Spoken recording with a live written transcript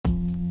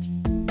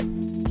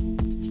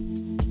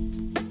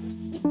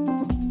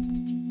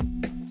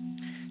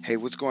Hey,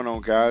 what's going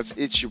on, guys?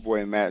 It's your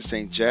boy Matt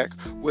St. Jack.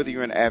 Whether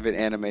you're an avid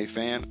anime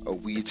fan, a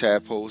wee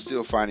tadpole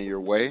still finding your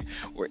way,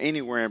 or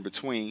anywhere in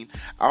between,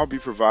 I'll be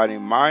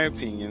providing my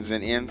opinions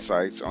and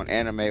insights on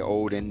anime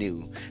old and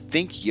new.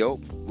 Think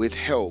Yelp with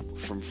help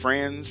from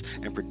friends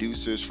and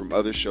producers from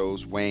other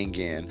shows weighing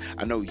in.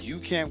 I know you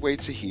can't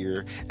wait to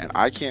hear, and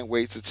I can't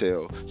wait to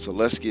tell, so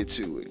let's get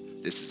to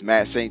it. This is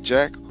Matt St.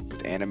 Jack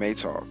with Anime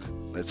Talk.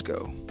 Let's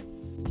go.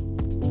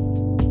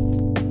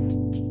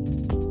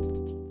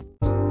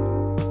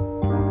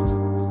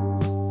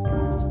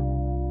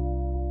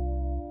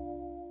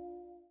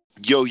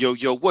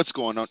 Yo, what's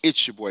going on?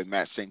 It's your boy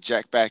Matt St.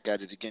 Jack back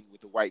at it again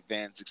with the white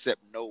vans,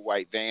 except no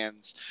white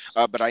vans.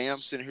 But I am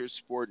sitting here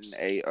sporting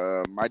a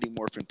Mighty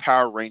Morphin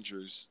Power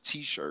Rangers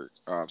t-shirt.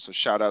 So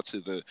shout out to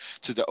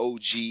the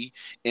OG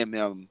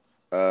MM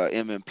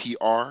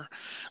MMPR,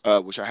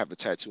 which I have a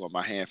tattoo on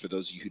my hand for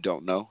those of you who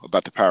don't know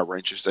about the Power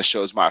Rangers. That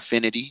shows my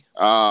affinity.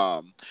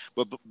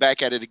 But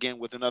back at it again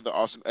with another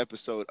awesome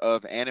episode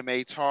of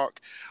Anime Talk.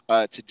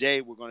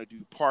 Today we're going to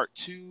do part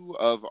 2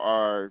 of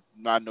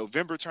my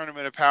November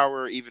Tournament of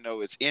Power. Even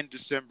though it's in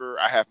December,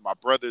 I have my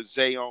brother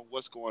Zay on.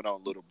 What's going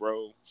on, little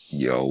bro?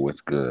 Yo, what's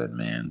good,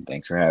 man?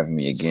 Thanks for having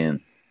me again.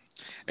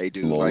 Hey,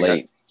 dude, it's a little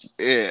late.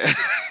 Yeah.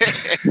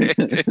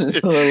 It's a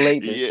little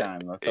late this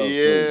time. I fell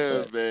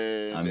asleep,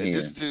 man. I'm here.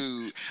 This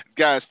dude,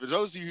 guys, for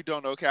those of you who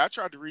don't know, okay, I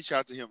tried to reach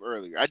out to him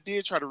earlier. I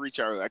did try to reach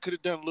out earlier. I could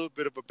have done a little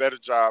bit of a better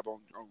job on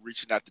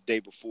reaching out the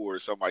day before or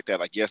something like that,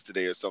 like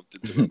yesterday or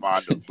something to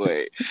remind him.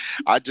 But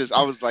I just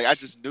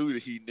knew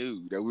that he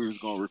knew that we was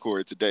going to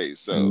record today.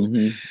 So,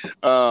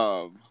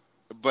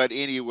 but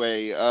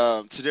anyway,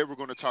 today we're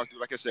going to talk,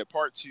 like I said,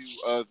 part 2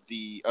 of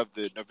the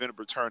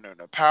November Tournament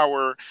of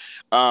Power.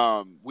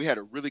 We had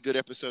a really good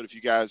episode. If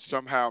you guys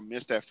somehow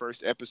missed that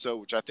first episode,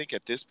 which I think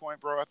at this point,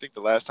 bro, I think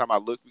the last time I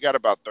looked, we got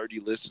about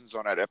 30 listens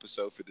on that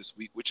episode for this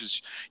week, which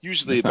is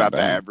usually about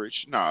the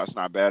average. No, it's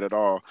not bad at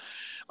all.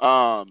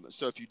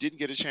 So if you didn't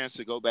get a chance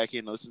to go back in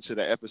and listen to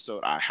that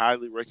episode, I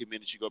highly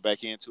recommend that you go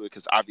back into it,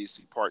 because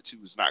obviously part 2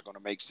 is not going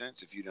to make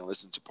sense if you didn't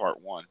listen to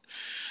part 1.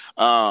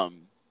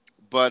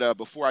 But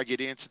before I get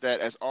into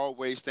that, as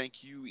always,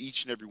 thank you,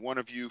 each and every one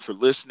of you, for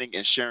listening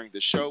and sharing the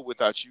show.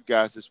 Without you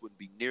guys, this wouldn't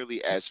be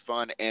nearly as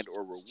fun and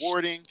or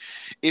rewarding.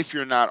 If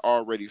you're not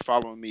already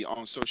following me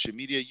on social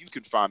media, you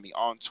can find me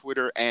on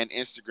Twitter and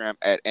Instagram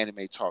at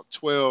Anime Talk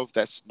 12.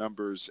 That's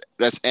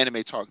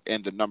Anime Talk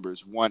and the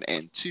numbers 1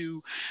 and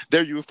 2.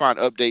 There you will find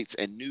updates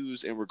and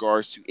news in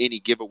regards to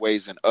any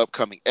giveaways and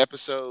upcoming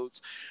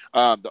episodes.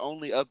 The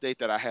only update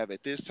that I have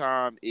at this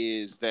time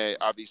is that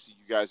obviously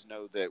you guys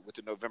know that with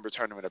the November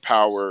Tournament of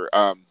Power,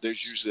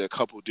 there's usually a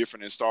couple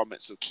different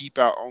installments, so keep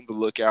out on the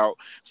lookout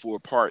for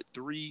part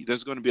 3.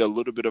 There's going to be a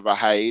little bit of a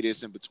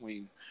hiatus in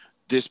between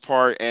this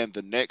part and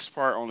the next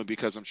part, only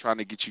because I'm trying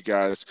to get you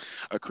guys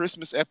a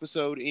Christmas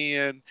episode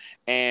in,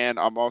 and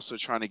I'm also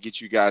trying to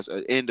get you guys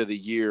an end of the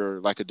year,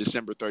 like a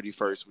December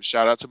 31st. Which,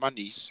 shout out to my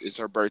niece, it's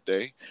her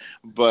birthday.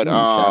 But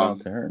shout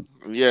out to her.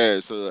 Yeah,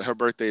 so her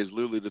birthday is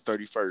literally the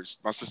 31st.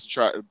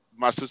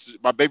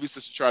 My baby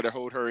sister tried to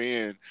hold her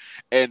in,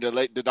 and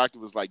the doctor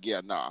was like,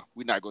 "Yeah, nah,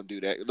 we're not gonna do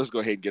that. Let's go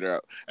ahead and get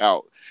her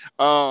out."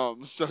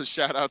 So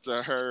shout out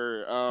to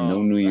her.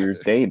 No New Year's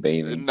Day,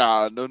 baby.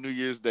 Nah, no New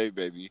Year's Day,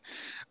 baby.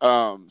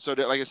 So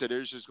that, like I said,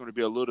 there's just going to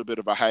be a little bit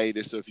of a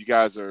hiatus. So if you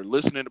guys are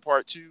listening to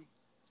part 2,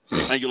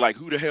 and you're like,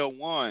 who the hell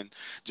won?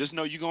 Just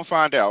know you're gonna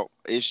find out.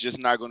 It's just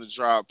not gonna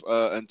drop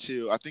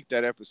until, I think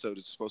that episode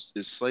is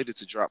slated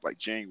to drop like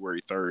January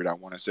 3rd, I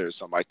want to say, or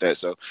something like that.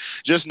 So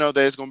just know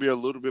that it's gonna be a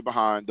little bit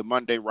behind the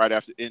Monday right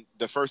after, in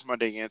the first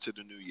Monday into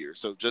the new year.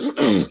 So just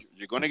know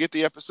you're gonna get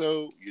the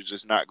episode. You're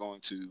just not going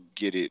to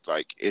get it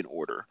like in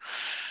order.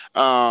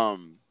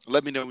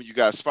 Let me know when you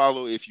guys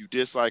follow, if you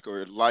dislike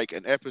or like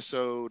an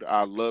episode.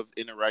 I love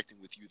interacting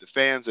with you, the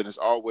fans. And as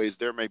always,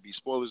 there may be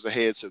spoilers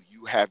ahead, so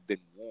you have been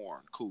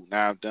warned. Cool.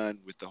 Now I'm done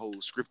with the whole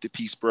scripted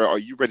piece, bro. Are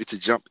you ready to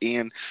jump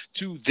in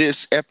to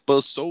this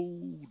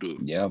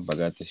episode? Yep, I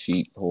got the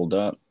sheet pulled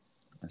up.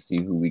 I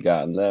see who we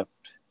got left.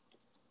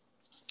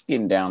 It's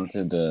getting down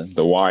to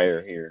the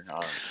wire here,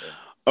 honestly.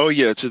 Oh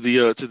yeah, to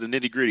the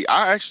nitty gritty.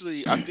 I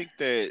think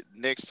that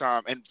next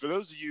time, and for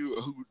those of you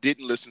who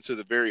didn't listen to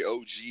the very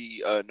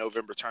OG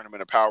November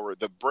Tournament of Power,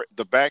 the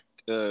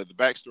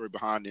backstory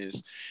behind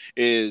this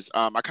is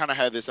I kind of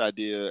had this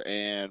idea,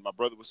 and my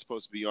brother was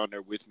supposed to be on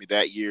there with me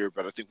that year,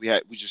 but I think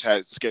we just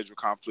had schedule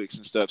conflicts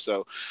and stuff.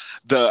 So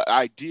the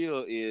idea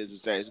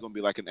is that it's going to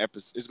be like an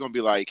episode. It's going to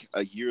be like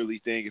a yearly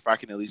thing. If I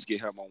can at least get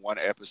him on one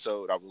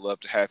episode, I would love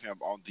to have him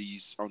on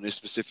this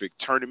specific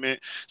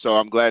tournament. So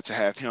I'm glad to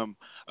have him.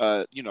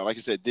 Like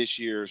I said, this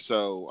year.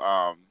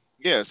 So,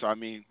 yeah. So I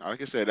mean,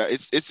 like I said,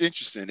 it's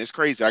interesting. It's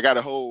crazy. I got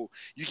a whole.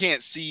 You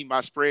can't see my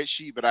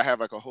spreadsheet, but I have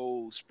like a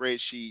whole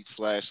spreadsheet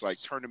 / like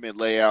tournament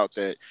layout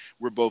that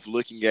we're both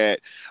looking at.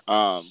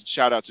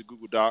 Shout out to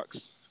Google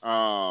Docs.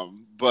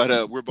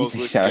 But we're both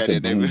looking shout at to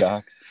it. Blue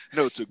Docs.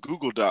 No, to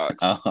Google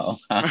Docs. Oh.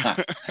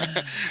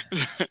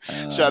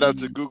 Shout out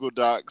to Google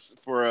Docs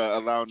for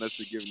allowing us,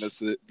 giving us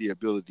the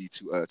ability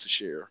to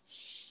share.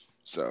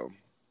 So,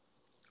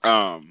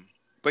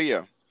 but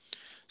yeah.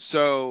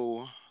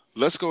 So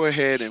let's go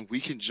ahead and we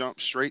can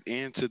jump straight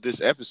into this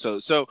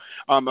episode. So,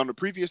 on the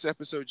previous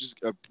episode, just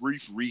a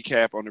brief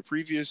recap on the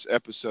previous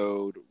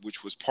episode,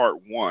 which was part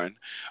one.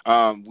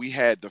 We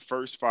had the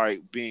first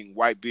fight being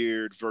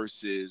Whitebeard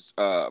versus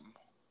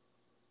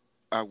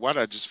why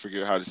did I just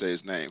forget how to say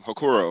his name?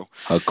 Hokuro.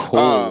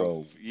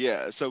 Hakuro.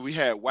 Yeah, so we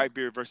had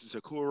Whitebeard versus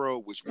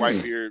Hokuro, which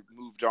Whitebeard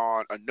moved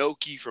on.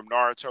 Anoki from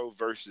Naruto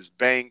versus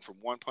Bang from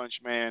One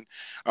Punch Man.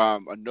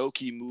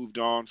 Anoki moved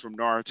on from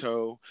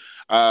Naruto.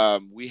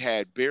 We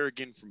had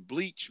Berrigan from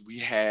Bleach. We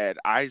had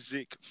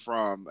Isaac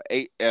from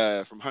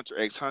Hunter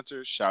x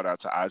Hunter. Shout out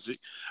to Isaac.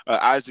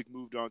 Isaac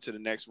moved on to the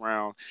next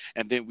round,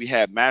 and then we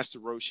had Master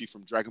Roshi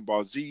from Dragon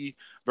Ball Z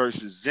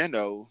versus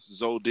Zeno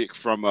Zoldyck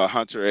from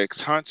Hunter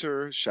x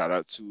Hunter. Shout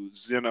out to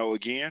Zeno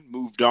again.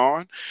 Moved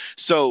on.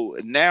 So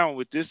now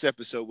with this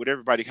episode, with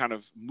everybody kind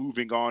of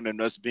moving on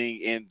and us being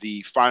in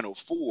the final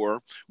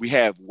four, we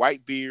have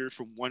Whitebeard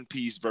from One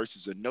Piece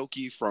versus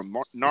Anoki from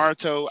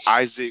Naruto,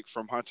 Isaac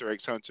from Hunter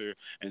x Hunter,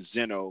 and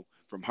Zeno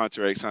from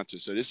Hunter x Hunter.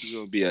 So this is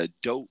going to be a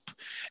dope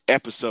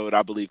episode,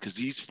 I believe, because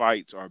these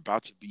fights are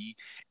about to be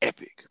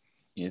epic.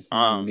 Yes,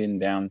 I'm getting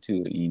down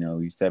to it. You know,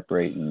 you're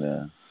separating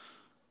the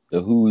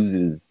who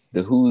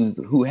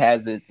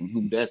has it and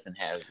who doesn't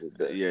have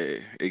it. Yeah,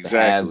 exactly. The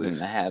haves and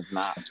the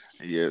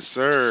have-nots. Yes,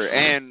 sir.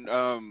 And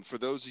for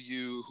those of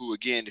you who,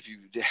 again, if you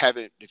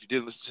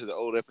didn't listen to the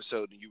old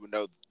episode, you would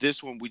know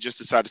this one we just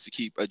decided to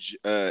keep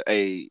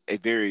a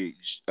very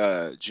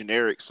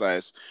generic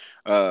slash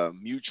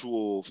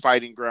mutual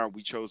fighting ground.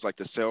 We chose like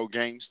the Cell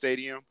Game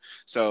Stadium,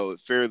 so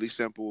fairly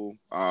simple.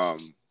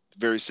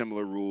 Very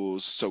similar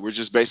rules. So we're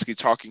just basically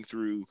talking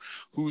through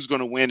who's going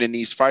to win in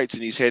these fights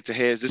and these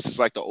head-to-heads. This is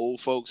like the old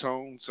folks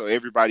home. So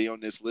everybody on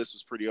this list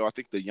was pretty old. I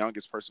think the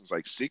youngest person was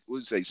like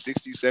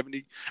 60,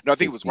 70. No, I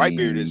think it was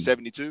Whitebeard is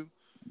 72.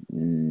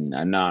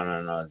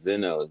 No.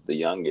 Zeno is the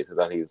youngest. I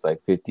thought he was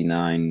like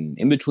 59,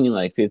 in between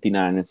like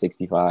 59 and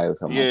 65 or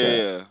something like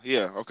that.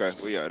 Yeah. Okay.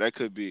 Well, yeah, that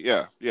could be.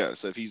 Yeah.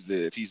 So if he's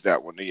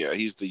that one, yeah,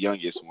 he's the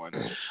youngest one.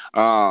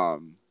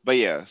 But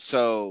yeah,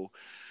 so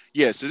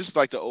this is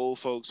like the old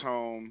folks'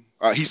 home.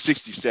 He's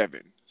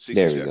 67.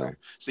 67. There we go.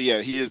 So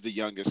yeah, he is the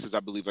youngest because I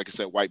believe, like I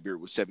said, Whitebeard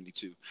was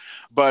 72.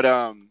 But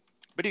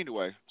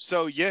anyway,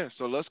 so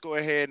let's go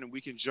ahead and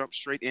we can jump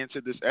straight into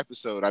this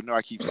episode. I know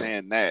I keep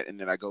saying that and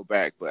then I go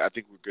back, but I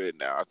think we're good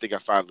now. I think I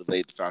finally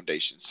laid the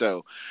foundation.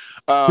 So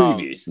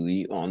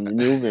previously on the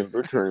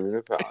November tournament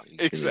of power.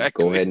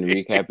 Exactly. Go ahead and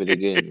recap it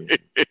again.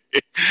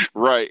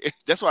 Right.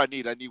 That's what I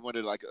need. I need one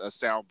of like a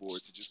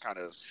soundboard to just kind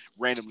of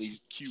randomly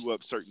cue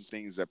up certain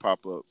things that pop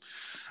up.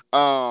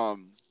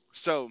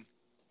 So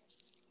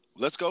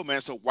let's go, man.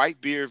 So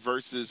Whitebeard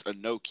versus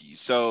Anoki.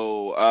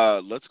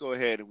 So let's go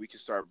ahead and we can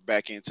start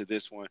back into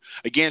this one.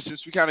 Again,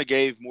 since we kind of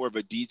gave more of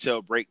a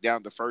detailed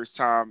breakdown the first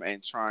time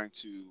and trying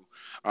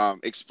to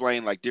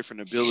explain like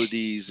different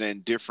abilities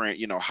and different,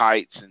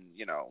 heights and,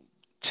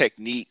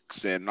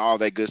 techniques and all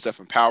that good stuff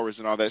and powers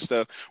and all that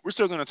stuff, we're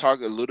still going to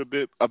talk a little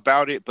bit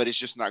about it, but it's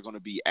just not going to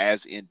be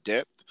as in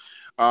depth.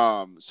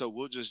 So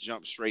we'll just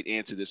jump straight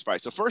into this fight.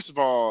 So first of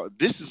all,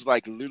 this is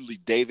like literally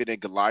David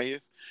and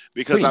Goliath,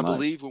 because I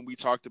believe when we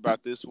talked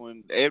about this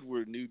one,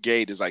 Edward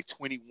Newgate is like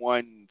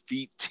 21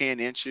 feet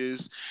 10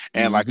 inches,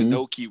 and like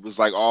Anoki was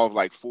like all of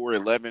like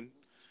 4'11".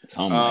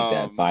 Something like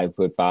that,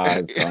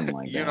 5'5", something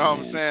like that. You know what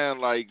I'm saying?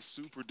 Like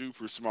super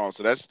duper small.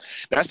 So that's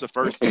the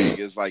first thing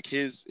is like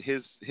his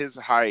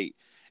height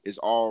is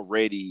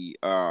already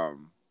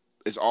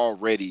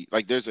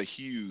like there's a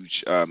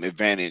huge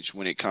advantage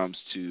when it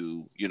comes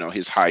to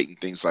his height and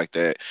things like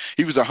that.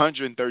 He was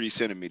 130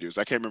 centimeters.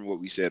 I can't remember what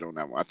we said on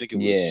that one. I think it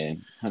was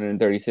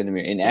 130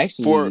 centimeters. And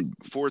actually,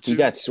 4'2". He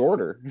got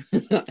shorter.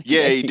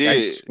 Yeah, he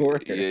did.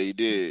 Yeah, he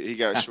did. He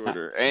got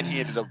shorter, and he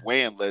ended up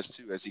weighing less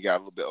too as he got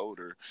a little bit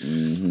older.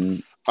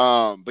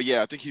 But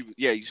yeah, I think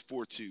he's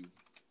 4'2".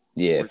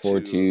 Yeah,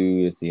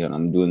 4'2". Let's see,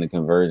 I'm doing the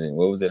conversion.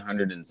 What was it?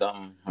 100 and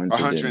something?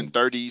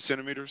 130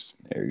 centimeters.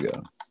 There you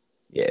go.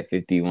 Yeah,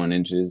 51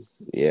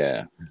 inches.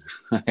 Yeah.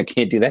 I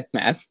can't do that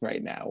math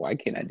right now. Why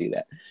can't I do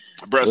that?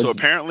 Bro, so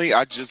apparently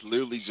I just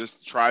literally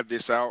just tried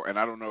this out, and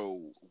I don't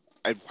know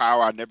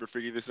how I never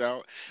figured this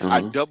out.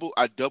 I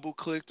double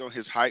clicked on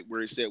his height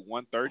where it said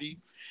 130,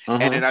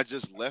 and then I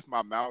just left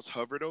my mouse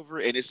hovered over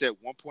it, and it said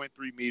 1.3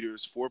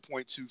 meters,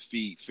 4.2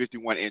 feet,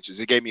 51 inches.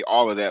 It gave me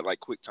all of that like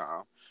quick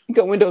time. You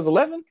got Windows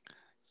 11?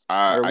 Or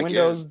I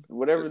Windows, guess,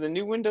 whatever the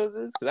new Windows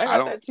is? Because I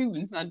got that too, and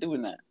it's not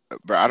doing that.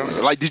 But I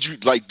don't like. Did you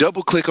like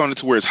double click on it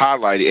to where it's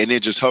highlighted and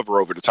then just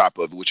hover over the top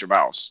of it with your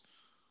mouse?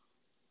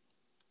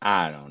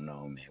 I don't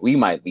know, man. We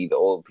might be the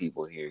old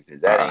people here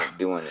because that ain't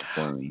doing it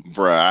for me,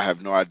 bruh. I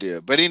have no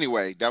idea. But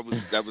anyway, that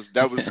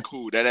was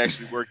cool. That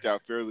actually worked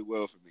out fairly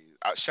well for me.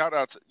 Shout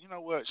out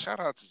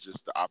to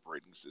just the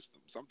operating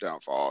systems. I'm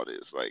down for all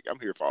this. Like I'm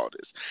here for all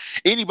this.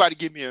 Anybody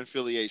give me an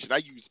affiliation? I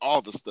use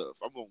all the stuff.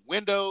 I'm on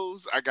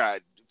Windows. I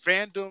got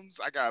fandoms.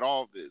 I got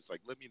all this. Like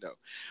let me know.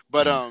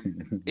 But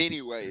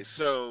anyway,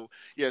 so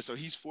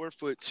he's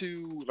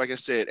 4'2". Like I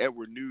said,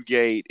 Edward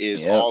Newgate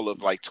is all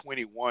of like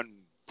 21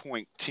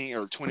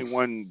 20.10 or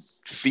 21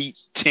 feet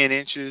 10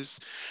 inches.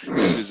 Dude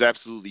is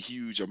absolutely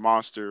huge, a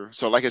monster.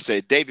 So, like I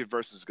said, David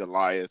versus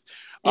Goliath.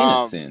 In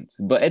a sense,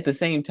 but at the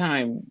same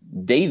time,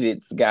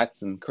 David's got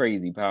some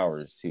crazy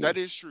powers too. That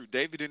is true.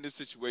 David in this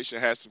situation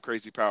has some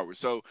crazy powers.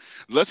 So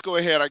let's go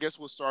ahead. I guess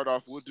we'll start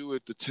off. We'll do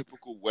it the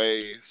typical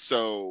way.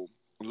 So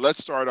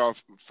let's start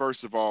off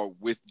first of all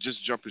with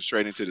just jumping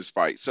straight into this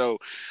fight. So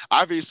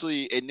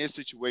obviously in this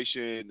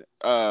situation,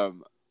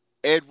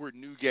 Edward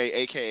Newgate,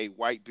 aka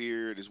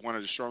Whitebeard, is one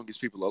of the strongest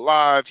people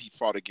alive. He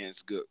fought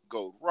against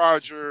Gold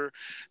Roger.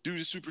 Dude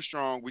is super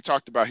strong. We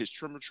talked about his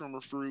Tremor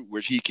fruit,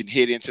 which he can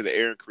hit into the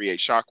air and create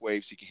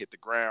shockwaves. He can hit the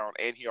ground,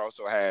 and he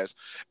also has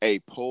a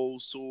pole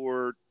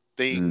sword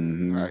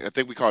thing. I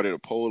think we called it a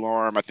pole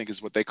arm. I think is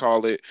what they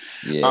call it.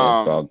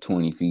 Yeah, about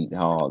 20 feet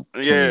tall.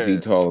 20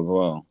 feet tall as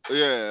well.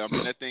 Yeah, I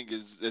mean that thing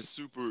is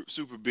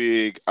super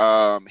big.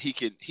 He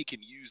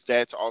can use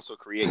that to also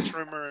create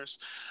tremors.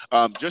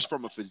 Just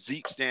from a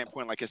physique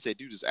standpoint, like I said,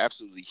 dude is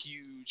absolutely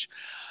huge.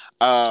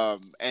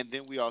 And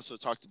then we also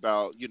talked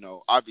about,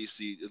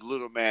 obviously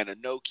little man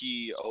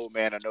Inoki, old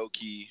man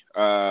Inoki,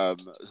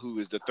 who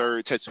is the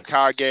third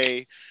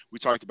Tetsukage. We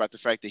talked about the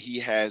fact that he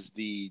has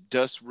the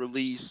dust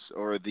release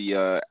or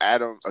the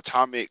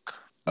atomic.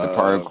 The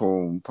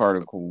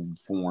particle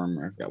form,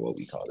 I forgot what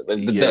we called it,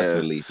 but the dust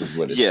release is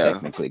what it's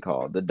technically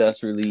called. The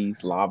dust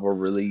release, lava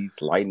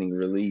release, lightning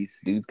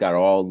release. Dude's got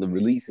all the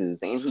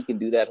releases, and he can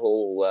do that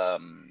whole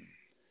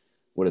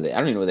what are they? I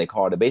don't even know what they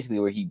called it. Basically,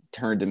 where he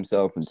turned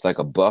himself into like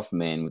a buff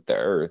man with the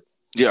earth.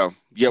 Yeah,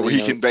 where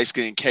he can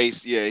basically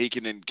encase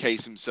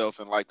himself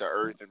in like the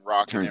earth and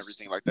rock and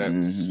everything like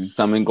that.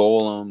 Summon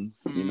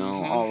golems,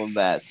 all of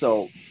that.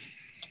 So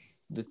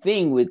the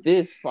thing with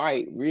this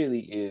fight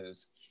really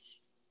is,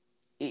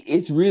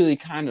 it's really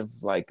kind of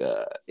like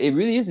it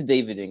really is a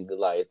David and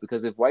Goliath,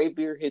 because if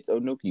Whitebeard hits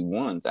Inoki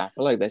once, I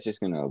feel like that's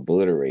just gonna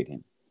obliterate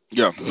him.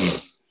 Yeah.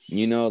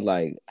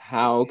 Like,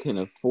 how can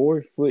a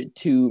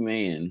 4'2"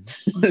 man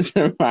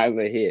survive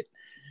a hit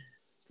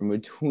from a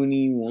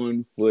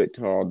 21-foot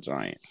tall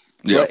giant?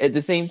 Yeah. But at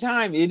the same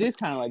time, it is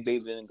kind of like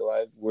David and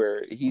Goliath,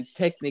 where he's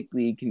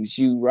technically can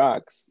shoot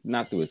rocks,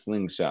 not through a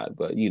slingshot,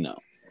 but I mean,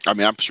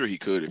 I'm sure he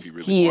could if he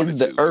really he wanted is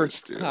the to.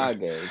 Earth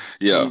Kage.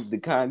 Yeah. He's the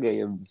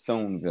Kage of the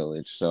Stone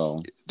Village,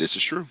 so. This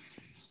is true.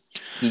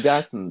 He's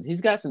got some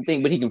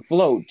things, but he can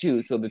float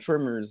too, so the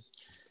tremors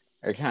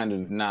are kind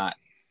of not,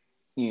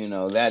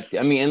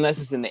 unless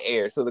it's in the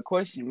air. So the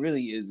question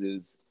really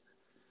is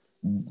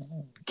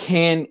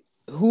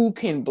who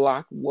can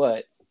block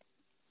what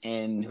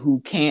and who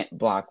can't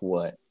block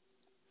what?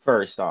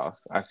 First off,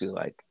 I feel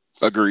like.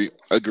 Agreed.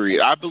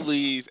 I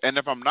believe, and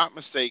if I'm not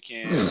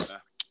mistaken, as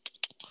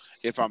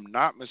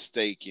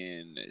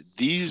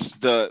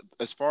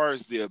far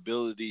as the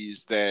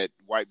abilities that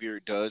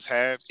Whitebeard does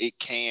have, it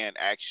can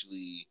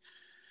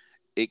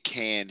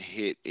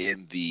hit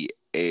in the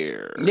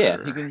air. Yeah,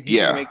 he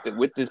can make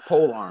with this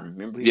pole arm.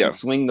 Remember, he can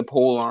swing the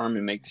pole arm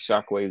and make the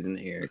shockwaves in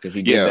the air, because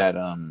he did that.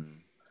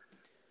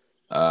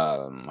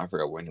 I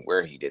forgot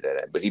where he did that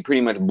at, but he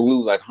pretty much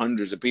blew like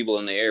hundreds of people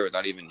in the air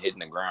without even hitting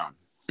the ground.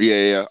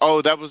 Yeah.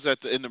 Oh, that was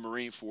in the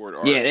Marine Ford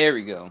arc. Yeah, there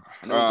we go.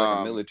 I know it was like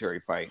a military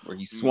fight where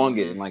he swung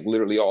it and like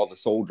literally all the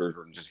soldiers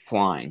were just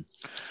flying.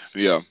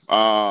 Yeah.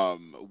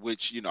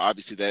 Which,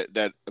 obviously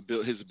that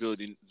his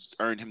ability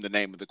earned him the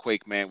name of the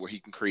Quake Man, where he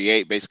can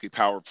create basically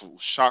powerful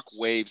shock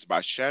waves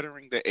by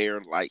shattering the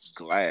air like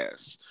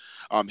glass.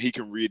 He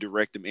can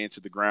redirect them into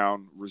the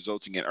ground,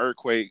 resulting in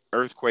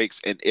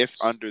earthquakes, and if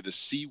under the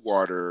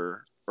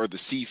seawater or the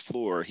sea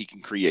floor, he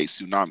can create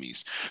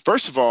tsunamis.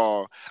 First of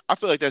all, I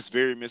feel like that's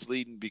very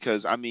misleading,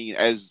 because I mean,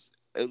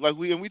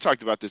 we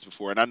talked about this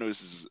before, and I know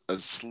this is a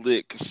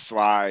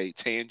sly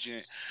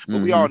tangent,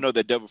 but we all know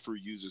that devil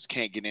fruit users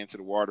can't get into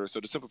the water. So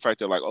the simple fact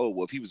that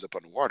if he was up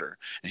underwater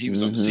and he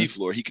was on the sea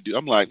floor, he could do.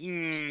 I'm like,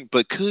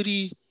 but could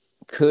he?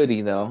 Could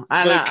he though?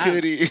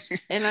 Could he?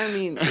 And I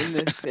mean, in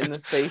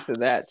the face of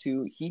that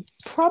too, he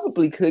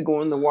probably could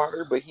go in the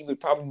water, but he would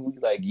probably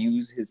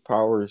use his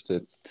powers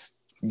to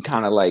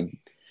kind of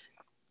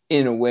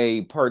in a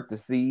way part the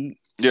sea.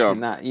 Yeah.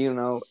 Not,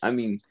 I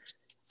mean,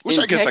 which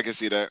I guess I can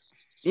see that.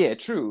 Yeah,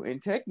 true.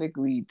 And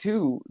technically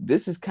too,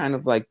 this is kind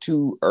of like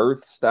two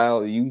Earth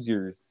style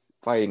users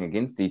fighting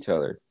against each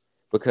other,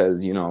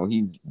 because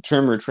he's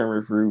Tremor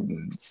fruit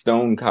and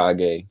Stone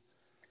Kage.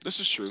 This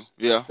is true.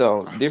 Yeah.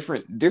 So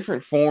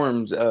different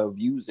forms of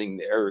using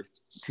the earth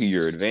to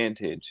your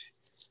advantage.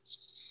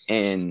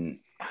 And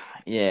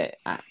yeah,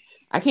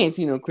 I can't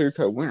see no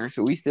clear-cut winner,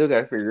 so we still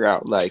got to figure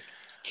out,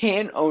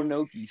 can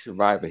Inoki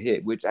survive a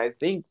hit? Which I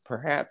think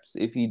perhaps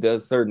if he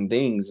does certain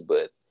things,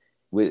 but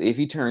if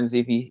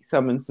he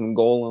summons some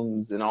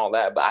golems and all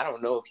that, but I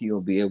don't know if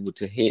he'll be able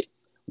to hit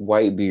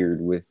Whitebeard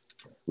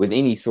with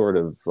any sort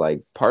of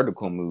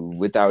particle move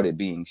without it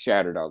being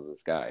shattered out of the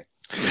sky.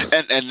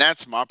 And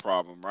that's my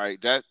problem, right?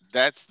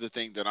 That's the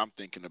thing that I'm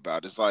thinking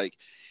about. It's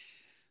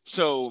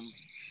so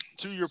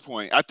To your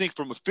point, I think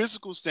from a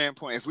physical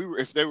standpoint,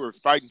 if they were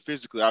fighting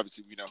physically,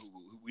 obviously we know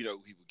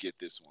he would get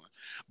this one.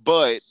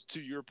 But to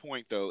your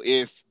point though,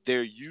 if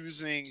they're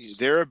using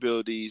their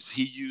abilities,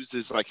 he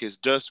uses like his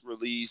dust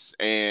release,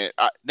 and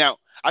now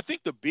I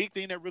think the big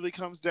thing that really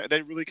comes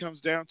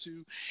down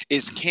to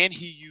is can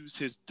he use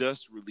his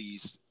dust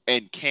release,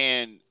 and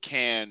can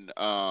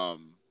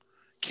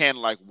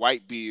like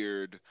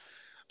Whitebeard,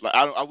 like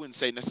I wouldn't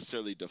say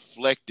necessarily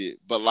deflect it,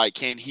 but like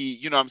can he,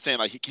 you know what I'm saying,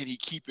 like can he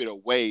keep it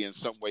away in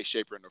some way,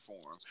 shape, or in the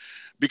form?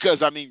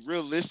 Because I mean,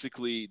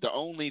 realistically, the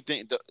only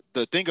thing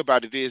the thing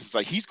about it is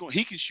like he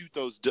can shoot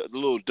those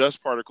little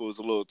dust particles,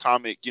 a little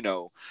atomic,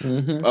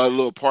 Mm-hmm.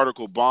 little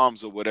particle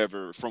bombs or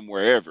whatever from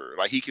wherever.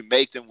 Like he can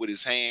make them with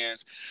his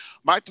hands.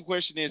 My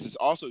question is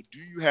also, do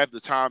you have the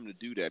time to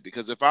do that?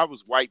 Because if I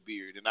was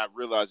Whitebeard and I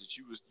realized that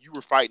you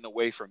were fighting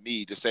away from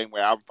me the same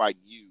way I'm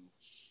fighting you,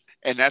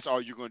 and that's all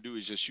you're going to do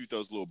is just shoot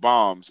those little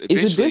bombs. It's a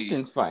Eventually,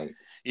 distance fight.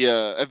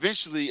 yeah,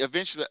 eventually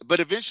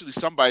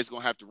somebody's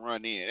going to have to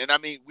run in. And I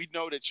mean, we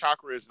know that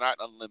chakra is not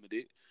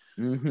unlimited.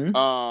 Mm-hmm.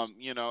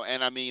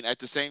 And I mean, at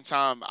the same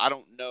time, I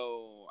don't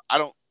know.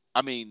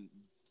 I mean,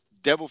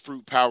 devil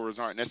fruit powers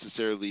aren't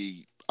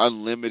necessarily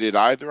unlimited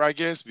either, I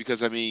guess,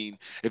 because I mean,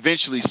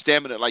 eventually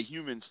stamina, like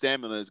human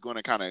stamina, is going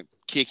to kind of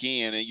kick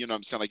in, and you know what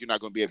I'm saying, like you're not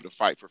going to be able to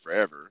fight for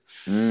forever.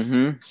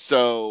 Mm-hmm.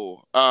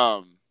 So,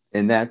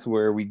 And that's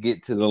where we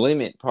get to the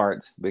limit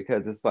parts,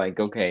 because it's like,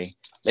 okay,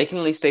 they can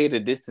only stay at a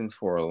distance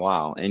for a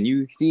while. And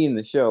you see in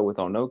the show with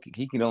Onoki,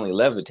 he can only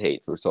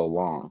levitate for so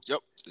long. yep,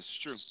 this is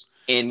true.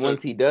 And So,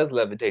 once he does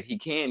levitate, he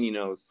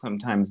can,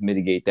 sometimes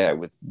mitigate that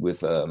with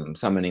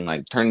summoning,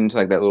 like turning into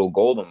like that little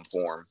golem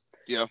form.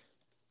 yeah.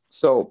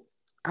 So,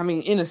 I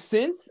mean, in a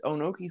sense,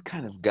 Onoki's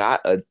kind of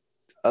got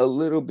a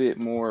little bit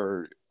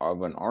more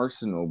of an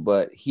arsenal,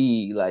 but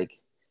he like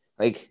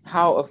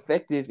how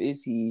effective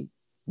is he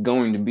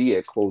going to be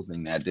at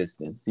closing that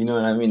distance? You know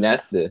what I mean?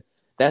 That's the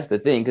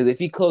thing, because if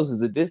he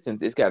closes the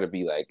distance, it's got to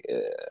be like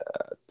a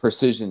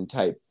precision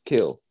type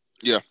kill.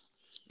 Yeah.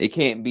 It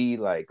can't be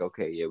like,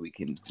 okay, yeah, we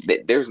can.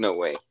 There's no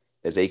way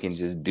that they can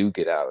just duke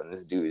it out. And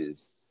this dude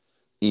is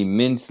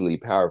immensely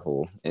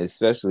powerful,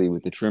 especially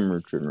with the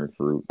tremor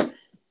fruit.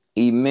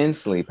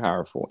 Immensely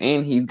powerful,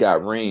 and he's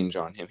got range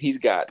on him. He's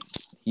got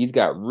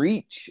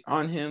reach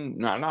on him,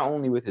 not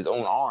only with his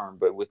own arm,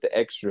 but with the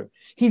extra.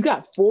 He's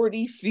got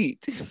 40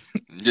 feet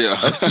Yeah.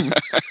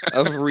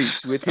 of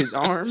reach with his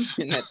arm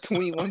and that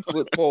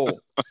 21-foot pole.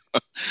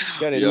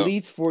 Got at Yep.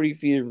 least 40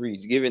 feet of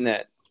reach, given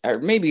that, or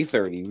maybe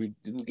 30. We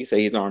can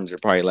say his arms are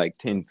probably like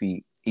 10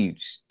 feet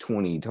each,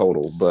 20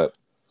 total. But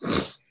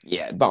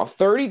yeah, about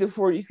 30 to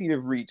 40 feet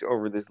of reach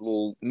over this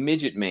little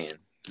midget man.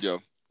 Yeah.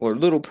 Or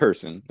little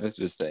person, let's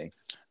just say.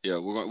 Yeah,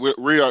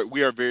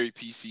 we are very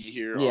PC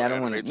here. Yeah, I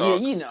don't want to.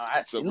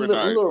 Yeah, so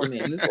little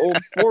man, this old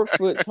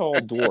 4-foot tall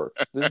dwarf,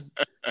 this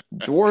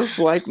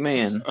dwarf-like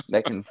man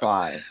that can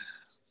fly.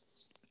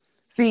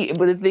 See,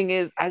 but the thing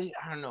is, I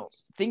don't know.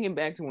 Thinking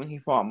back to when he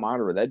fought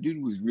Madara, that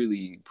dude was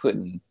really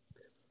putting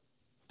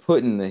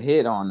the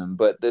hit on him.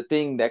 But the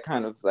thing that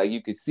kind of like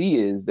you could see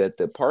is that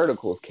the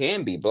particles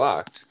can be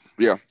blocked.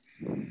 Yeah,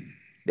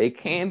 they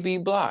can be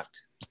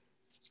blocked.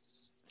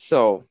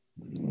 So.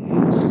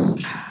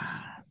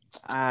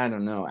 I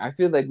don't know. I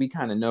feel like we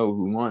kind of know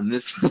who won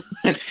this.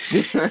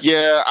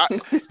 Yeah,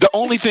 the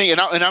only thing, and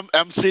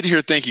I'm sitting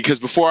here thinking, because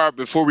before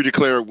we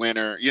declare a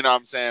winner, you know what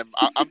I'm saying,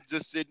 I'm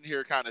just sitting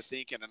here kind of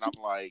thinking, and I'm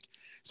like,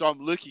 so I'm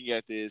looking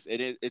at this, and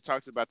it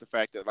talks about the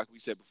fact that, like we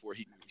said before,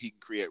 he can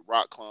create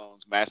rock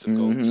clones, massive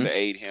golems to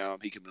aid him.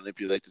 He can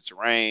manipulate the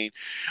terrain.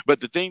 But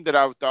the thing that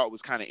I thought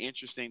was kind of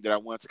interesting that I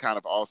wanted to kind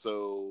of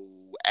also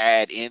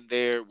add in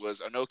there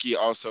was Onoki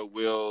also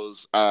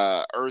wields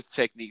earth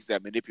techniques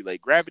that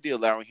manipulate gravity,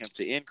 allowing him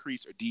to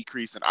increase or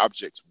decrease an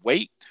object's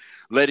weight,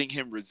 letting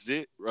him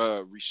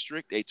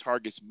restrict a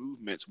target's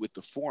movements with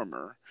the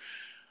former.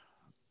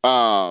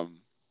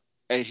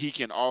 And he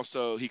could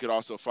also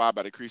fly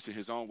by decreasing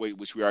his own weight,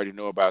 which we already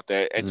know about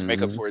that. And to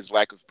make up for his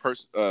lack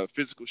of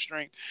physical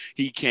strength,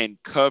 he can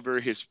cover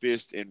his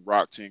fist in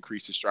rock to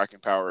increase his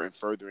striking power and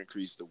further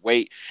increase the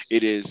weight.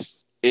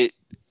 The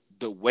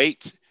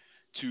weight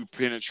to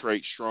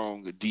penetrate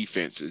strong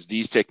defenses.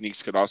 These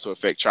techniques could also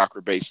affect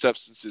chakra-based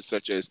substances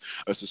such as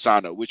a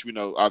Susanoo, which we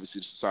know obviously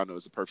the Susanoo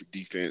is a perfect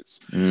defense.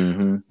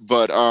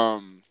 But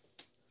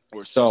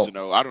or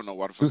Susanoo, I don't know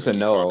why the fuck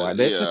Susanoo.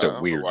 That's such a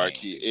weird name.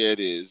 It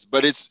is,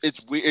 but it's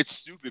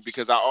stupid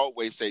because I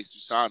always say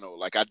Susanoo.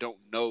 Like I don't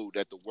know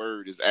that the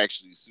word is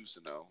actually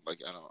Susanoo. Like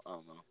I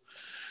don't know.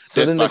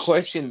 So then the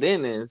question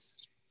then is,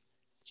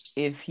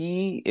 if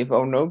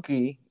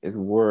Onoki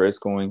is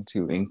going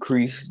to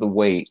increase the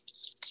weight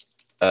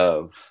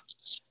of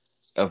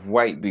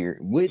Whitebeard,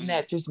 wouldn't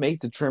that just make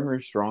the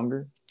tremors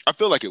stronger? I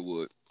feel like it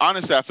would.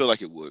 Honestly, I feel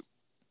like it would.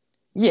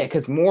 Yeah,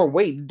 because more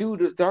weight.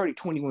 Dude, it's already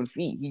 21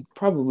 feet. He's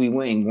probably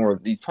weighing more.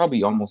 He's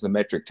probably almost a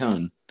metric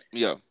ton.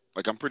 Yeah,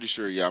 like I'm pretty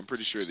sure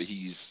that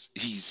he's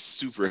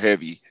super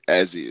heavy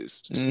as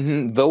is.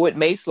 Though it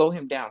may slow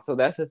him down. So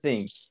that's the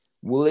thing.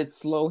 Will it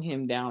slow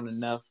him down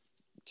enough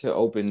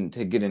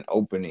to get an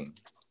opening,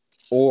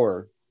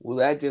 or Well,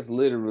 that just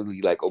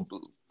literally like,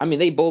 I mean,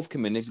 they both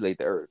can manipulate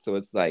the earth. So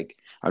it's like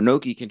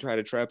Anoki can try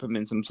to trap him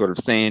in some sort of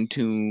sand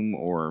tomb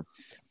or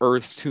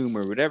earth tomb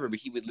or whatever, but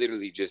he would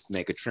literally just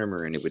make a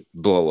tremor and it would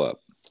blow up.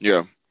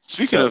 Yeah.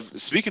 Speaking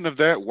So, of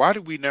that, why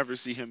did we never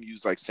see him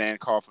use like sand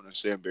coffin or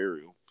sand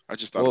burial? I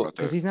just thought well, about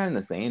because that. he's not in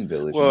the sand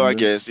village, Well, I remember?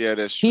 guess yeah,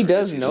 that's He true. I guess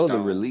does he's know the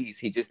stone.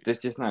 release.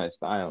 That's just not his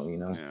style, you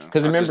know. Yeah,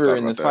 Because I just remember thought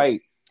about that.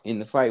 in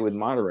the fight with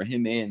Madara,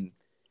 him and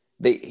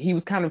he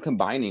was kind of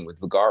combining with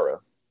Vegara.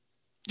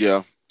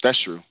 Yeah, that's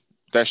true.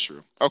 That's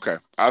true. Okay,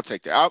 I'll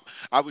take that.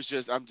 I'm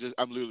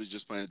literally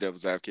just playing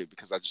devil's advocate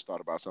because I just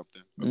thought about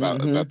something about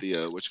Mm-hmm.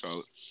 the what you call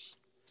it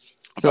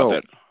about So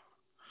that.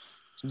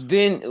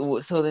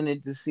 then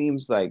it just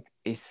seems like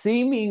it's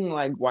seeming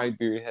like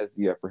Whitebeard has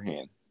the upper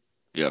hand.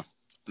 Yeah,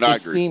 no, I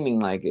It's agree. seeming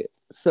like it.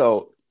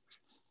 So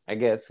I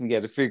guess we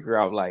got to figure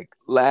out like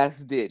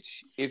last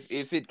ditch.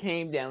 If it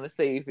came down, let's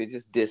say if it's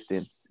just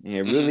distance and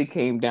it Hmm. really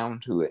came down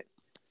to it,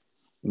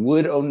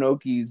 would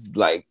Onoki's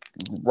like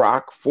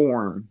rock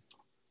form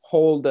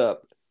hold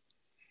up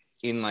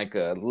in like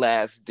a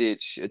last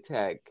ditch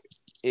attack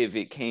if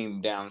it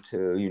came down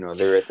to,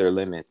 they're at their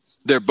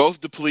limits? They're both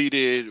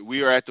depleted.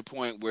 We are at the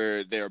point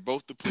where they are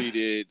both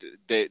depleted.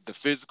 The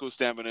physical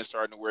stamina is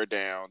starting to wear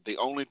down. The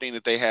only thing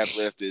that they have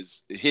left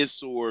is his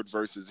sword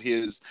versus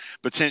his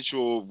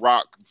potential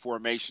rock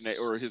formation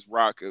or his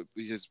rock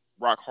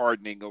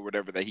hardening or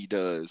whatever that he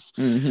does.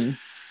 Mm-hmm.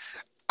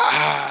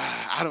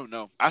 I don't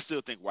know. I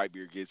still think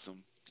Whitebeard gets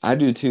him. I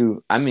do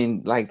too. I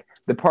mean, like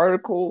the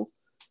particle,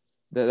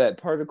 that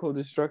particle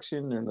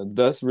destruction and the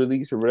dust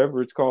release or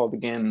whatever it's called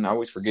again. I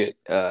always forget.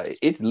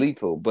 It's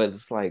lethal, but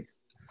it's like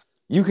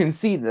you can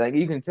see that, like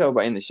you can tell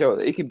by in the show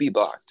that it can be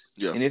blocked.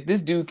 Yeah. And if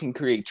this dude can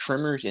create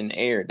tremors in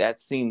air,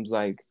 that seems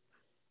like,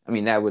 I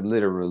mean, that would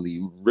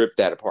literally rip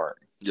that apart.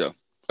 Yeah.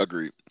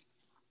 Agreed.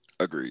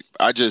 So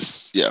I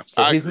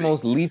his agree.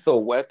 most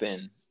lethal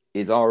weapon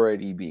is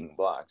already being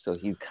blocked. So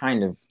he's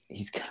kind of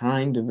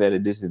at a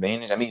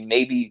disadvantage. I mean,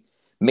 maybe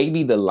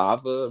the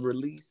lava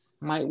release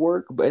might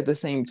work, but at the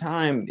same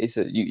time,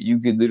 you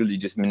could literally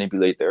just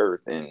manipulate the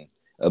earth and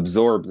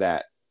absorb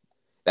that.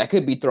 That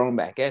could be thrown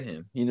back at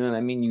him. You know what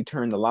I mean? You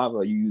turn the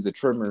lava, you use a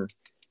trimmer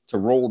to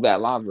roll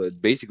that lava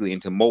basically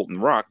into molten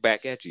rock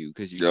back at you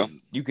because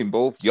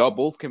y'all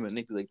both can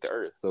manipulate the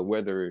earth. So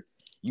whether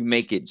you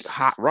make it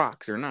hot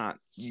rocks or not,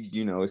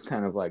 it's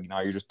kind of like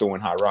now you're just throwing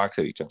hot rocks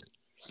at each other.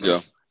 Yeah.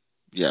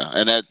 Yeah,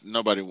 and that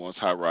nobody wants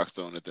hot rocks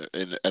thrown at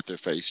their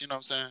face. You know what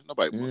I'm saying?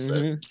 Nobody wants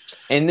that.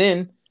 And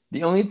then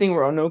the only thing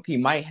where Onoki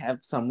might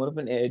have somewhat of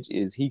an edge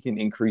is he can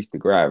increase the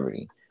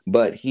gravity,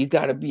 but he's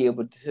got to be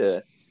able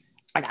to.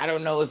 Like, I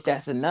don't know if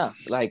that's enough.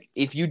 Like,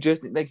 if you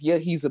just like, yeah,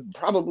 he's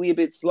probably a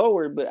bit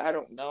slower, but I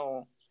don't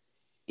know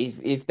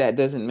if that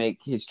doesn't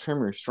make his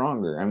tremor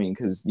stronger. I mean,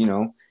 because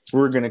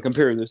we're gonna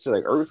compare this to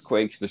like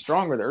earthquakes. The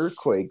stronger the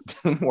earthquake,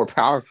 the more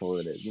powerful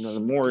it is. The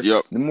more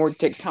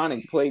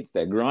tectonic plates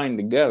that grind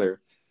together,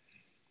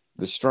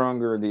 the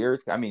stronger the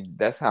earth. I mean,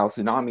 that's how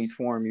tsunamis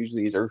form.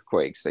 Usually, is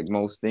earthquakes. Like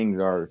most things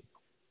are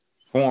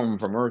formed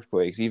from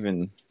earthquakes.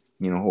 Even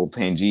whole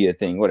Pangea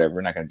thing. Whatever.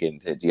 We're not gonna get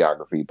into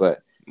geography,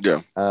 but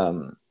Yeah.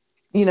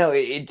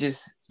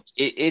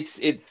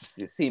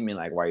 It's seeming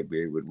like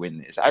Whitebeard would win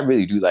this. I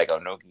really do like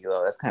Onoki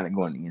though. That's kind of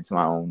going against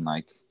my own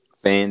like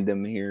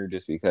fandom here,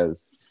 just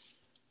because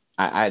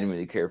I didn't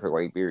really care for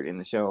Whitebeard in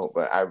the show,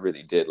 but I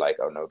really did like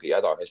Onoki.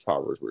 I thought his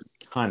powers were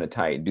kind of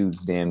tight.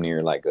 Dude's damn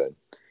near like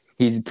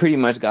he's pretty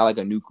much got like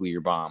a nuclear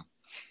bomb,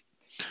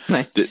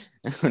 like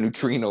a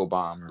neutrino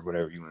bomb or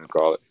whatever you want to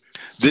call it.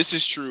 This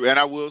is true, and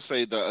I will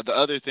say the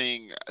other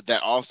thing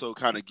that also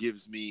kind of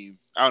gives me,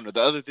 I don't know,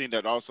 the other thing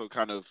that also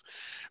kind of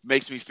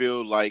makes me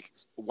feel like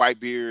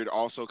Whitebeard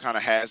also kind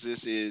of has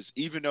this is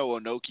even though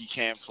Onoki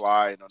can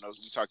fly, and Onoki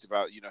we talked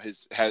about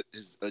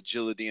his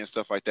agility and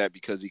stuff like that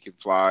because he can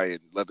fly and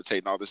levitate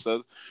and all this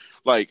stuff,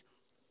 like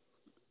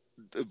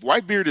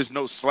Whitebeard is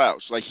no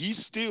slouch. Like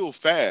he's still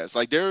fast.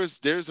 Like there's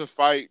a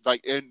fight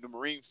like in the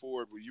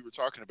Marineford where you were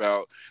talking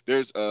about.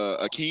 There's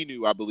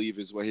Akinu, I believe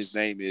is what his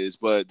name is,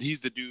 but he's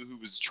the dude who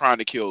was trying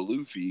to kill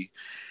Luffy,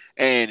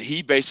 and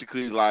he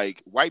basically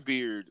like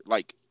Whitebeard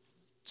like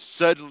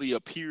suddenly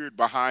appeared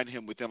behind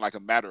him within like a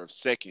matter of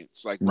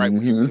seconds, like right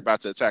when he was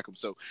about to attack him.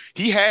 So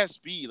he has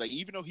speed. Like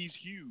even though he's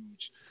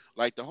huge,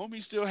 like the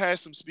homie still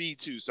has some speed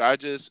too. So I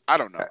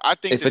don't know. I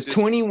think if a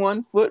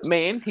 21-foot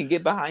man can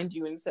get behind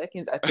you in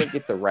seconds, I think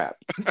it's a wrap.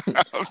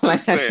 I'm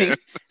just saying. I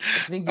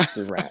think it's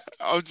a wrap.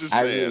 I'm just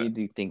saying. I really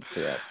do think it's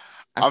a wrap.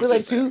 I feel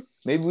like too.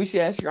 Maybe we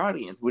should ask your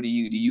audience. Do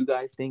you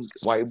guys think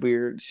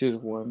Whitebeard should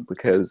have won?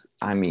 Because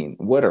I mean,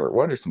 what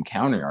are some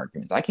counter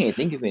arguments? I can't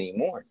think of any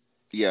more.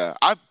 Yeah,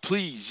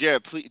 please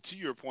to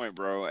your point,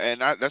 bro. And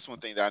that's one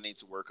thing that I need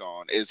to work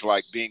on is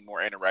like being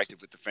more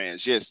interactive with the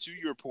fans. Yes, to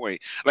your point.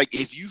 Like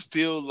if you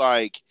feel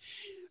like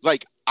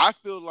I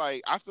feel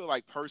like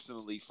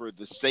personally, for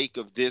the sake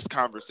of this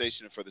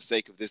conversation and for the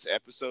sake of this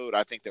episode,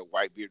 I think that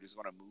Whitebeard is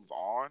going to move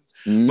on.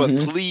 But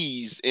Mm-hmm.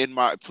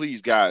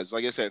 please guys,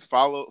 like I said,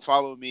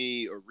 follow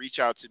me or reach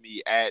out to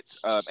me at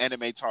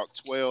Anime Talk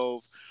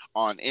 12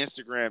 on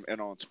Instagram and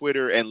on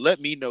Twitter, and let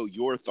me know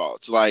your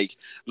thoughts. Like,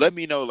 let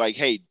me know, like,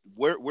 hey,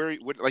 what,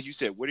 like you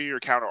said, what are your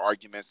counter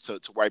arguments to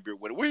Whitebeard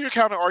winning? What are your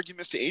counter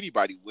arguments to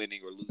anybody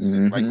winning or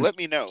losing? Like, Mm-hmm. let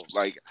me know.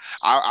 Like,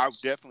 I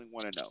definitely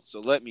want to know. So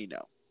let me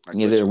know. Like,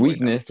 Is let there your boy know.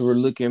 weakness we're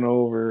looking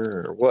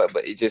over or what?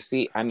 But it just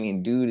see, I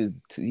mean, dude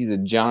he's a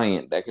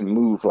giant that can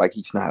move like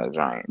he's not a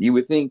giant. You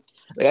would think,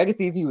 like, I could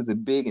see if he was a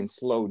big and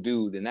slow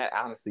dude, then that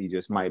honestly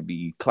just might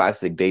be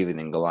classic David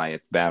and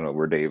Goliath battle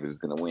where David is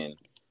gonna win.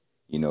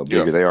 You know, Yeah.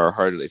 bigger they are,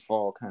 harder they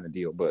fall, kind of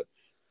deal. But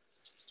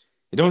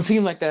it don't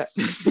seem like that.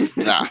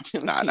 Nah,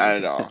 not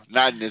at all.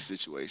 Not in this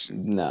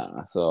situation.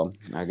 Nah, so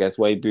I guess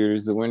Whitebeard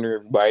is the winner.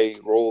 Everybody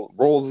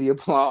roll the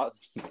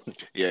applause.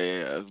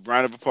 Yeah.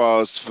 Round of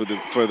applause for the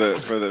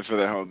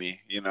homie.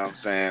 You know what I'm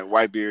saying?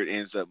 Whitebeard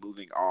ends up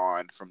moving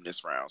on from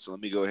this round. So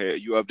let me go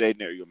ahead. You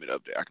updating it or you want me to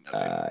update? I can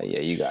update it. Yeah,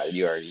 you got it.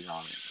 You already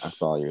on it. I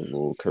saw your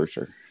little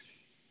cursor.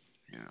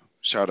 Yeah.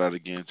 Shout out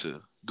again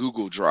to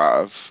Google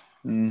Drive.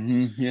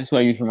 Mm-hmm. That's what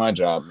I use for my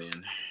job, man.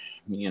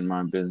 Me and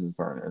my business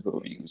partner is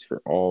what we use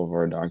for all of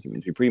our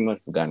documents. We pretty much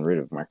have gotten rid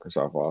of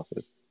Microsoft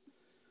Office.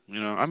 You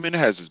know, I mean, it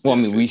has its Well, I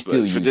benefits, mean, we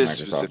still but for use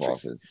this Microsoft specific,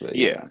 Office, but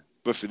yeah, yeah.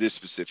 but for this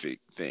specific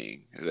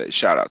thing,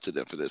 shout out to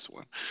them for this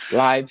one.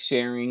 Live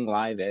sharing,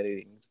 live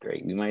editing, it's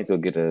great. We might as well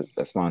get a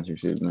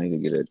sponsorship. We might as well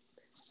get a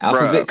Bruh,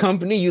 Alphabet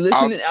company. You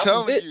I'm listening?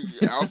 telling Alphabet?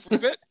 you,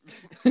 Alphabet.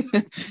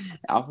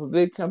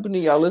 Alphabet company,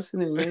 y'all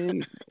listening,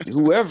 man?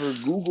 Whoever,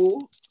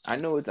 Google. I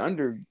know it's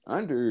under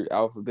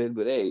Alphabet,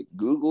 but hey,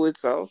 Google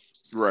itself.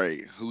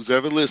 Right. Who's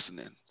ever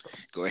listening,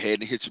 go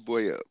ahead and hit your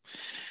boy up.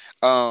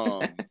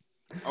 Um.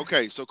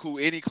 Okay, so cool.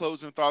 Any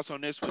closing thoughts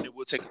on this one? And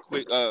we'll take a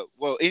quick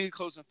any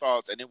closing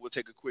thoughts and then we'll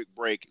take a quick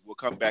break. We'll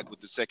come back with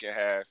the second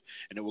half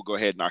and then we'll go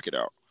ahead and knock it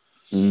out.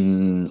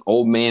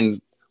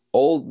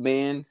 Old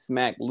man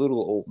smack little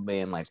old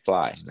man like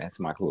fly.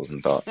 That's my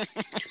closing thought.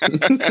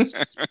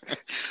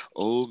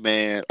 Old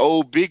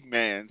big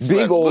man Big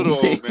slap old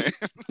little man old man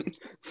like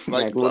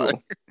smack fly.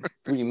 little,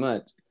 pretty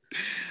much.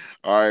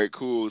 All right,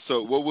 cool.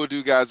 So what we'll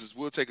do, guys, is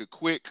we'll take a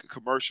quick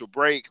commercial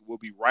break. We'll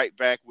be right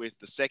back with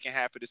the second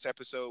half of this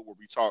episode where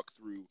we talk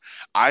through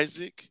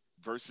Isaac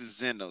versus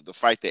Zeno, the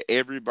fight that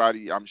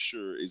everybody, I'm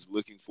sure, is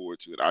looking forward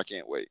to. And I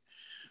can't wait.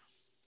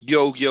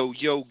 Yo,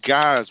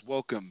 guys,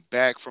 welcome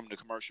back from the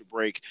commercial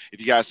break. If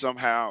you guys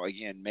somehow,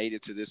 again, made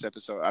it to this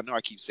episode, I know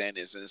I keep saying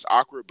this and it's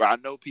awkward, but I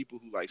know people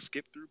who like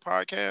skip through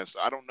podcasts.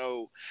 I don't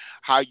know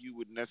why you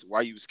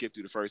would skip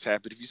through the first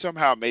half, but if you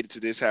somehow made it to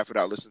this half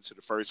without listening to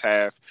the first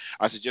half,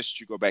 I suggest that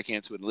you go back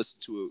into it and listen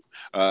to it.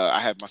 I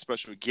have my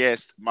special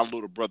guest, my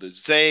little brother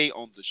Zay,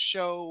 on the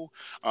show.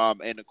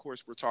 And of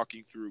course, we talked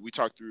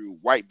through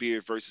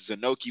Whitebeard versus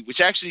Inoki, which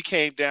actually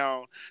came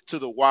down to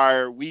the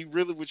wire. We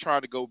really were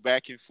trying to go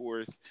back and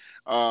forth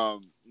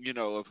of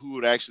who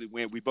would actually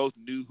win. We both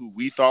knew who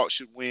we thought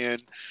should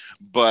win,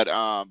 but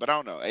I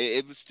don't know.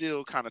 It was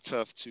still kind of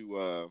tough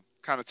to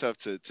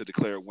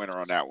declare a winner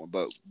on that one.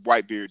 But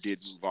Whitebeard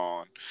did move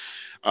on.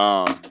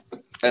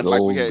 And like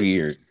we Old had,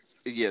 beard.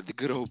 yeah, the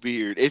good old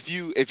beard. If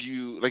you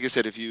like I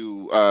said, if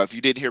you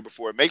didn't hear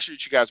before, make sure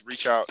that you guys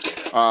reach out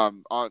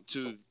on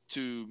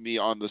to me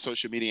on the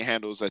social media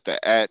handles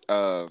at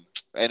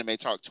Anime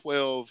Talk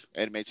 12,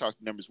 Anime Talk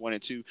numbers 1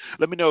 and 2.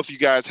 Let me know if you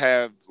guys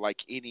have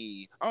like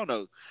any, I don't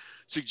know,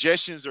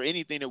 suggestions or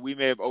anything that we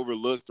may have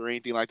overlooked or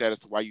anything like that as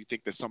to why you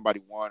think that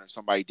somebody won or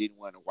somebody didn't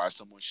win or why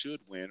someone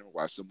should win or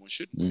why someone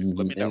shouldn't win.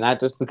 Let me know. And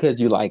not just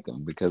because you like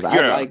them, because I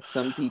Yeah. like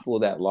some people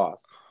that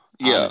lost.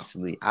 Yeah.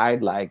 Honestly, I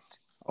liked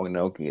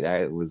Onoki.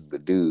 That was the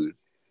dude.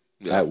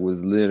 Yeah. That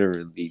was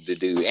literally the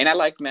dude. And I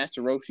liked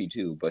Master Roshi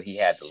too, but he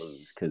had to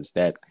lose because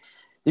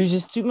there's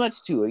just too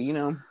much to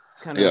it,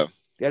 kind of. Yeah.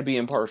 Gotta be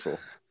impartial.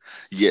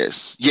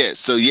 Yes.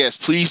 So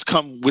please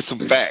come with some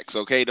facts,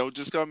 okay? Don't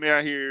just come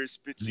out here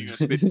spitting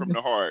from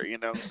the heart. You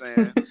know what I'm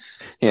saying?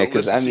 Yeah,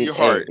 because I mean, your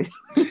heart.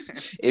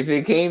 If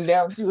it came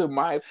down to it,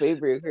 my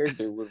favorite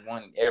character would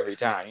win every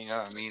time. You know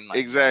what I mean? Like,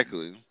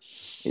 exactly.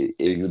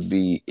 It would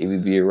be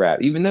a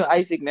wrap. Even though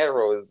Isaac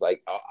Netero is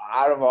like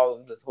out of all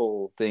of this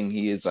whole thing,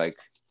 he is like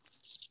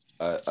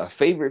a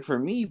favorite for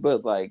me.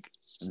 But like,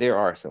 there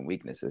are some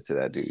weaknesses to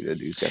that dude. That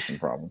dude's got some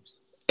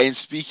problems. And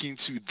speaking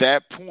to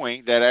that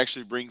point, that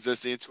actually brings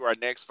us into our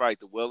next fight,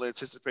 the well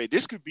anticipated.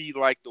 This could be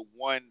like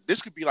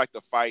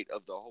the fight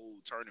of the whole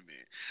tournament.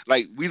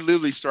 Like, we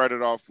literally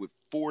started off with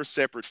 4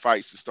 separate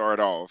fights to start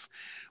off.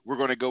 We're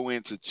going to go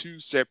into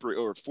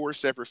 4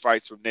 separate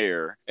fights from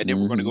there. And then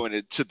we're going to go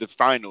into the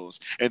finals.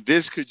 And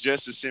this could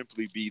just as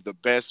simply be the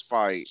best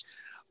fight,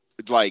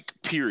 like,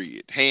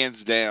 period,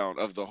 hands down,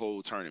 of the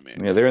whole tournament.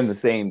 Yeah, they're in the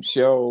same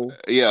show.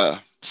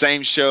 Yeah.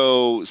 Same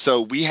show.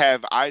 So we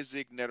have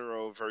Isaac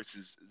Netero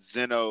versus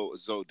Zeno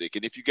Zoldyck.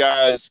 And if you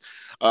guys,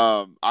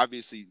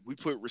 obviously, we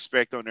put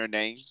respect on their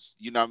names,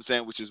 you know what I'm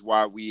saying? Which is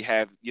why we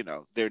have,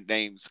 their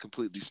names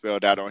completely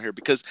spelled out on here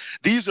because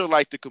these are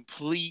like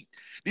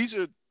these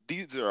are.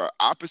 These are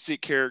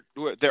opposite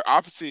character. They're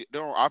on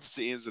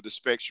opposite ends of the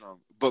spectrum,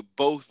 but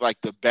both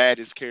like the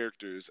baddest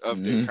characters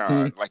of their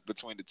kind, like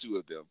between the two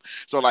of them.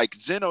 So like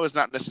Zeno is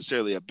not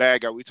necessarily a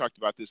bad guy. We talked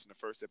about this in the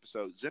first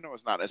episode. Zeno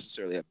is not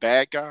necessarily a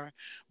bad guy,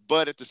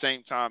 but at the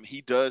same time,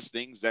 he does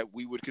things that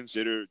we would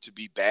consider to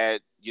be bad,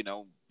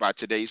 by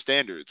today's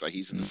standards. Like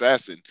he's an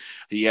assassin.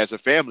 He has a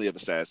family of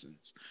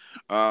assassins.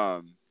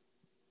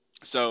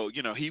 So,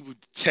 he would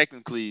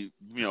technically,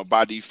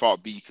 by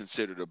default be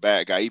considered a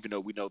bad guy, even though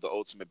we know the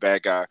ultimate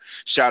bad guy.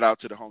 Shout out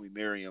to the homie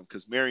Miriam,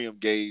 because Miriam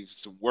gave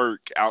some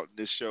work out in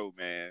this show,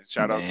 man.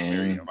 Shout out to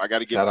Miriam. I got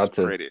to give him some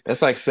credit.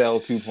 That's like Cell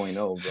 2.0,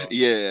 bro.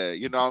 Yeah,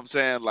 you know what I'm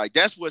saying? Like,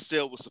 that's what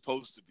Cell was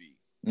supposed to be.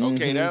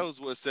 Okay, that was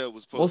what Cell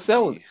was supposed to be. Well,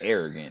 Cell was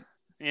arrogant.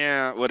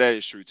 Yeah, well, that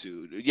is true,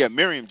 too. Yeah,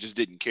 Miriam just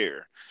didn't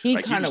care. He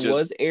kind of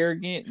was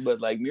arrogant, but,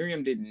 like,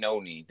 Miriam didn't know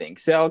anything.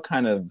 Cell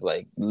kind of,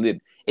 like,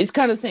 lived. It's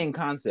kind of the same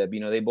concept.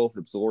 They both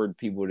absorbed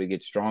people to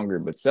get stronger,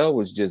 but Cell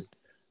was just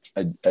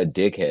a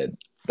dickhead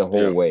the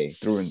whole way,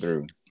 through and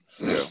through.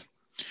 Yeah.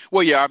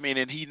 Well, yeah, I mean,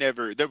 and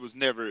there was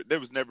never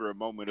a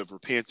moment of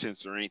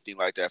repentance or anything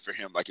like that for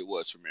him like it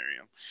was for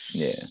Miriam.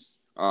 Yeah.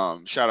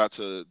 Shout out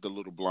to the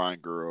little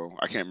blind girl.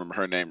 I can't remember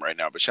her name right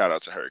now, but shout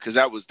out to her because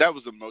that was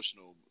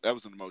emotional. That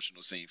was an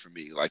emotional scene for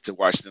me, like to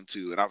watch them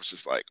two, and I was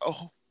just like,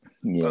 oh,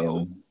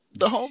 yeah,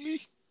 the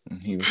homie.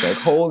 He was like,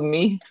 hold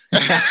me.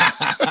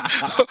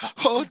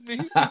 Hold me.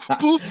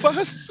 Boop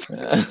us.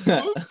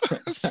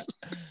 Boop us.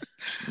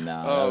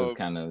 No,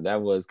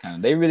 that was kind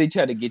of. They really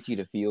tried to get you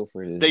to feel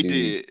for this. They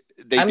did.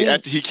 They did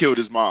after he killed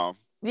his mom.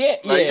 Yeah,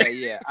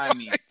 yeah. I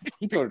mean,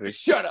 he told her to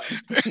shut up.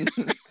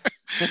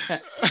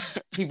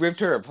 He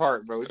ripped her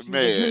apart, bro. She was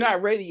like, you're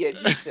not ready yet.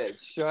 He said,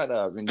 shut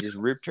up, and just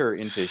ripped her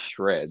into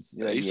shreds.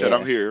 Yeah, he said,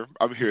 I'm here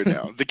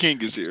now. The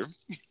king is here.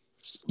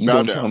 You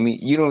don't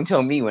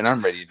tell me when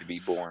I'm ready to be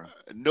born.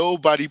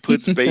 Nobody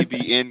puts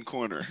baby in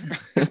corner.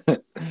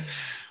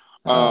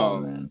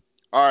 Man.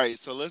 All right,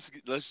 so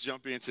let's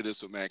jump into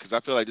this one, man, because I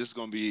feel like this is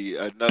going to be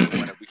another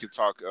one that we can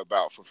talk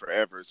about for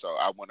forever. So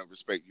I want to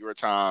respect your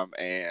time,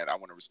 and I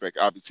want to respect,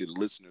 obviously, the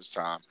listeners'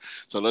 time.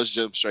 So let's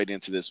jump straight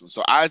into this one.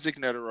 So Isaac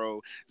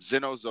Netero,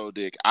 Zeno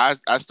Zoldyck. I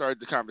started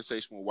the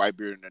conversation with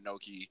Whitebeard and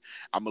Inoki.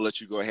 I'm going to let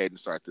you go ahead and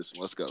start this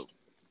one. Let's go.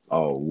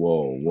 Oh,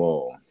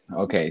 whoa.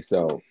 Okay,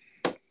 so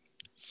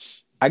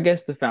I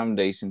guess the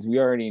foundations, we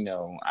already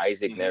know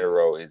Isaac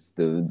Netero is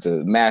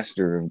the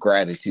master of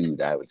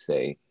gratitude, I would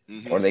say.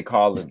 Or they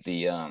call it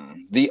the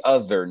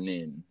other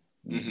Nin,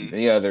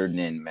 the other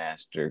Nin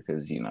master,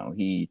 because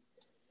he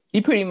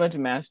pretty much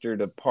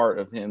mastered a part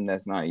of him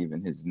that's not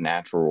even his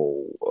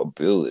natural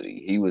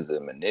ability. He was a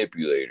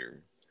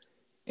manipulator,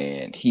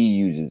 and he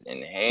uses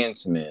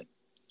enhancement.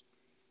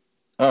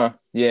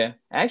 Yeah,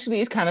 actually,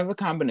 it's kind of a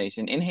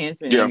combination,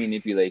 enhancement and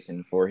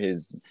manipulation for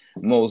his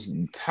most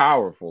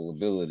powerful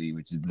ability,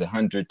 which is the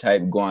 100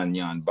 type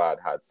Guanyan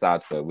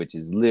Bodhisattva, which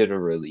is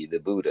literally the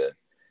Buddha.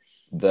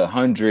 The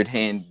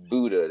 100-hand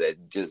Buddha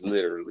that just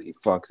literally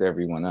fucks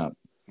everyone up.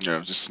 Yeah,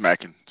 just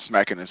smacking,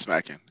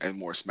 and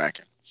more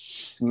smacking.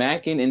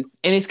 Smacking, and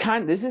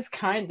this is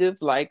kind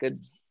of like a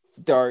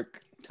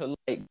dark to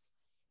light,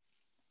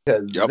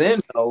 because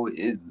Zeno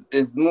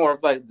is more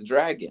of like the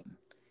dragon.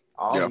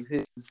 All of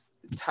his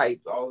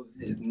type, all of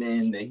his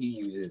nin that he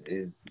uses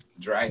is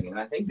dragon.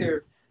 I think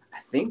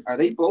are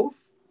they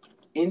both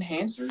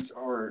enhancers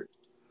or?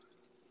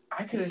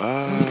 I could have.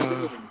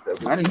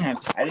 I didn't have.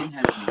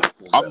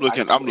 I'm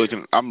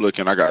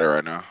looking. I got it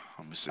right now.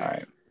 Let me see. All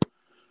right.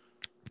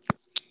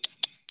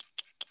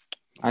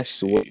 I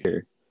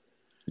swear,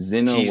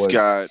 Zeno is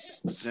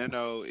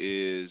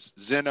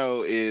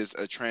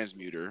a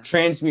transmuter.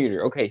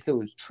 Transmuter. Okay,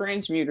 so it's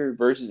transmuter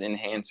versus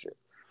enhancer.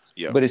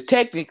 Yeah. But it's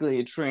technically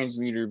a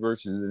transmuter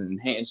versus an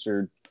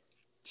enhancer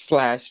 /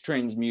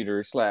 transmuter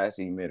 /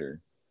 emitter.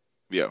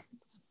 Yeah.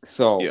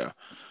 So. Yeah.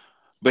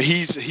 But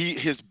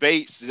his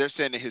base, they're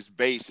saying that his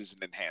base is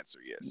an enhancer,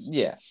 yes.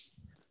 Yeah.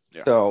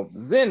 So,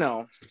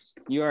 Zeno,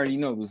 you already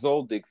know the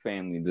Zoldyck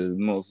family, the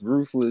most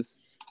ruthless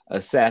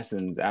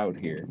assassins out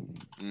here.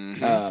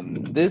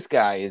 This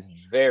guy is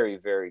very,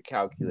 very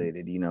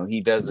calculated. He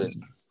doesn't,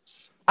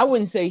 I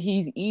wouldn't say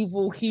he's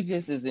evil. He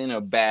just is in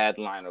a bad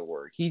line of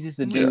work. He's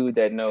just a dude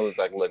that knows,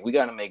 like, look, we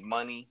got to make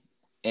money,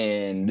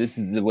 and this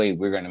is the way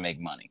we're going to make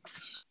money.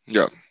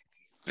 Yeah,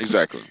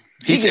 exactly.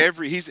 He's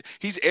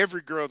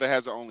every girl that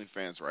has an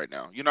OnlyFans right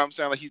now. You know what I'm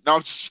saying? Like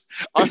I'm just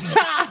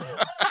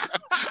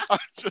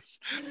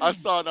I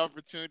saw an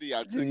opportunity.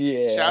 I took it.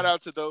 Yeah. Shout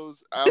out to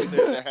those out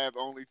there that have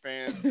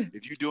OnlyFans.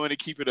 If you're doing it,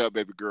 keep it up,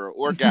 baby girl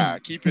or guy.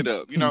 Keep it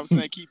up. You know what I'm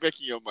saying? Keep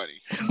making your money.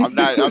 I'm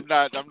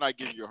not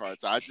giving you a hard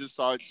time. I just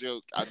saw a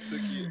joke. I took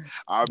it.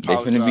 I They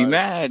apologize. finna be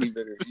mad.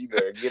 You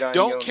better get on.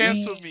 Don't your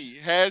cancel knees.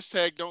 me.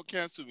 Hashtag don't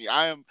cancel me.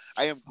 I am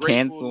grateful.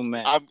 Cancel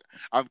Matt.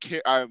 I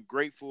am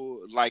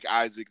grateful like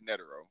Isaac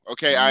Netero.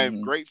 Okay, I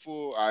am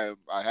grateful. I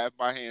have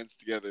my hands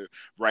together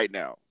right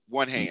now.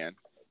 One hand.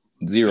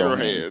 Zero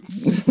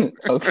hands.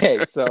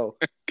 Okay, so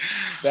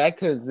back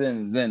to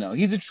Zeno.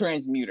 He's a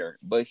transmuter,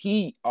 but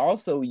he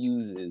also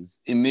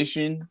uses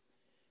emission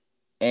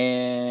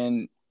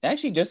and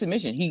actually just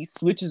emission. He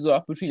switches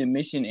off between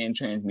emission and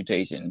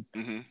transmutation.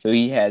 Mm-hmm. So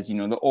he has,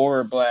 the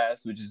Aura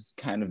Blast, which is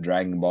kind of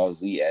Dragon Ball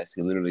Z-esque.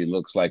 It literally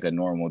looks like a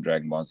normal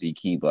Dragon Ball Z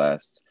Ki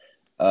Blast.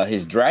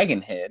 His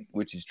Dragon Head,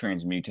 which is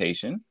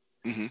transmutation.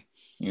 Mm-hmm.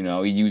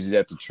 He uses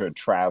that to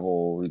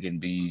travel. It can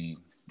be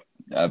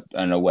a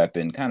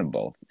weapon, kind of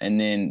both. And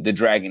then the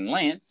Dragon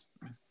Lance,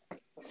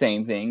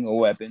 same thing, a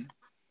weapon.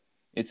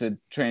 It's a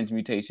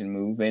transmutation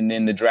move. And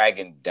then the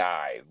Dragon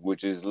Dive,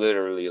 which is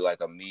literally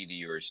like a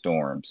meteor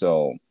storm.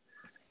 So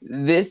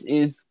this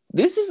is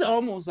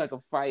almost like a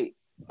fight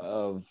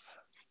of,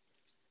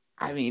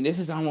 this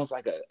is almost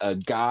like a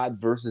god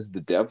versus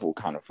the devil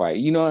kind of fight.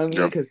 You know what I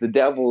mean? Because the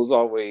devil is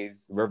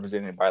always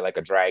represented by like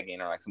a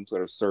dragon or like some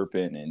sort of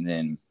serpent. And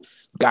then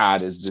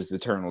God is this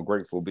eternal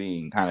grateful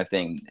being kind of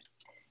thing.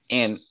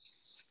 And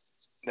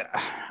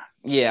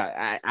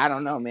I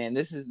don't know, man.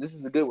 This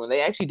is a good one.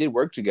 They actually did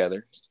work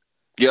together.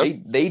 Yeah,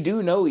 they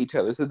do know each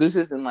other. So this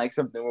isn't like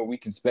something where we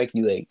can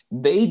speculate.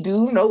 They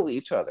do know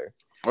each other.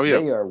 Oh yeah,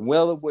 they are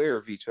well aware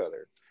of each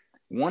other.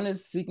 One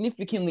is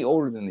significantly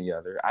older than the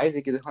other.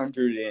 Isaac is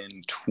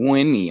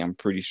 120, I'm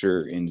pretty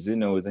sure, and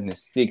Zeno is in his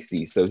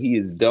 60s, so he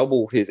is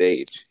double his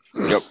age.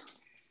 Yep.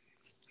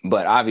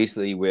 But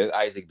obviously, with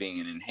Isaac being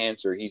an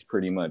enhancer, he's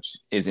pretty much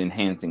is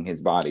enhancing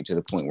his body to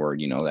the point where,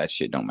 that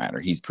shit don't matter.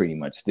 He's pretty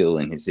much still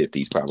in his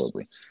 50s,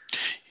 probably.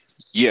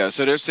 Yeah,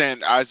 so they're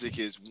saying Isaac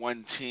is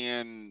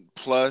 110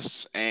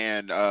 plus,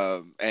 and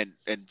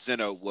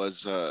Zeno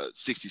was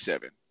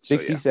 67.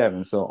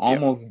 67, so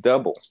almost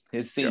double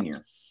his senior.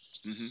 Yep.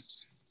 Mm-hmm.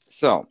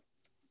 So,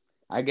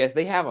 I guess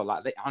they have a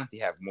lot. They honestly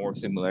have more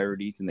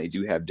similarities than they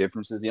do have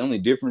differences. The only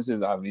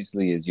differences,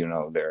 obviously, is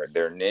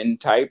their Nin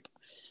type.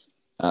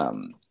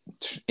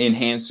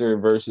 Enhancer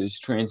versus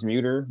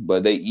transmuter,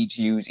 but they each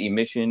use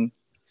emission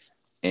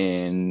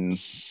and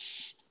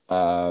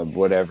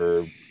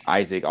whatever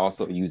Isaac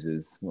also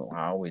uses.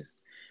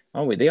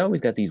 They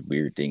always got these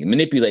weird things.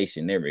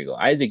 Manipulation, there we go.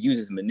 Isaac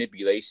uses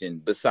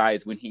manipulation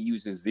besides when he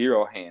uses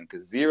Zero Hand,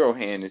 because Zero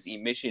Hand is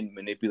emission,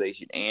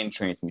 manipulation, and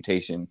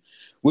transmutation,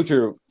 which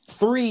are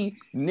 3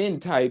 Nin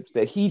types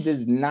that he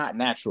does not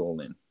natural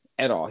in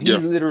at all.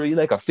 He's literally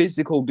like a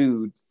physical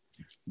dude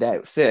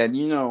that said,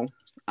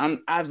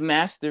 I've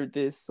mastered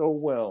this so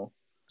well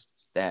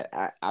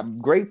that I'm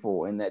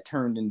grateful, and that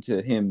turned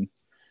into him.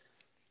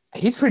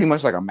 He's pretty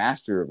much like a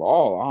master of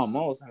all,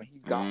 almost.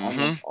 He's got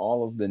almost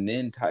all of the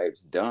Nin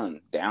types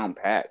down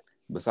pat.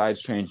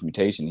 Besides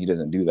transmutation, he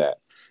doesn't do that.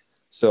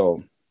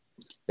 So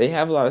they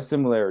have a lot of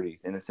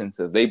similarities in the sense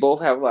of they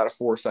both have a lot of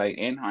foresight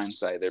and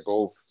hindsight. They're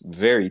both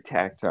very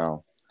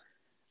tactile.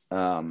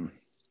 I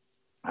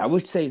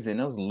would say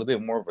Zeno's a little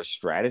bit more of a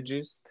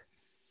strategist.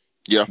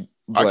 Yeah.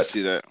 I can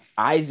see that.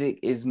 Isaac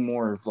is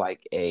more of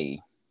like I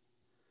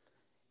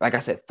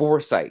said,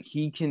 foresight.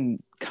 He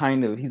can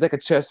he's like a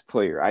chess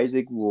player.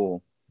 Isaac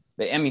will,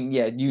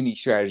 you need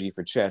strategy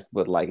for chess,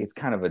 but like it's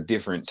kind of a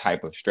different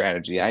type of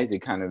strategy.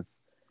 Isaac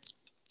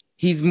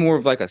he's more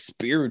of like a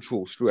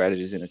spiritual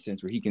strategist in a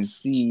sense where he can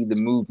see the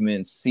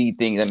movements, see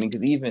things.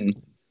 Because even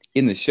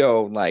in the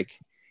show, like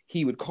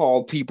he would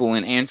call people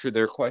and answer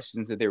their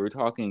questions that they were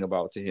talking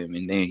about to him,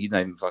 and then he's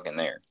not even fucking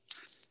there.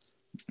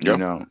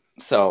 Yep.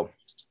 So.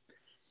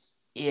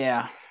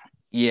 Yeah.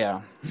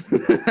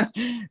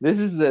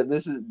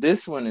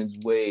 This one is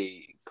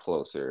way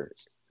closer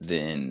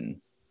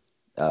than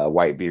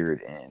Whitebeard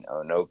and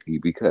Onoki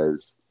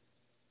because,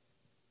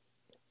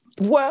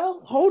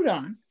 well, hold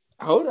on.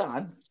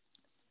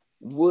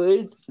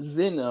 Would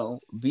Zeno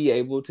be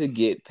able to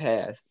get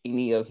past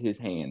any of his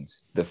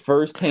hands? The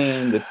first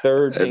hand, the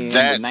third hand,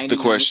 that's the the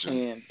question.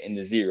 Hand, and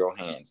the 0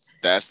 hand.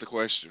 That's the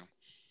question.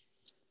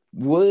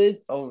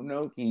 Would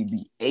Onoki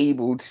be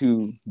able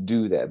to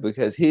do that?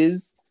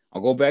 Because I'll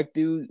go back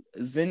to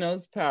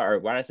Zeno's power.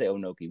 Why did I say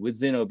Onoki? Would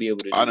Zeno be able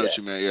to do that? I know what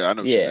you meant. Yeah, I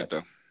know what you meant,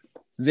 though.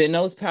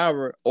 Zeno's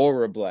power,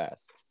 Aura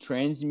Blast.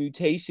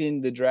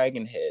 Transmutation, the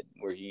Dragon Head,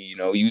 where he,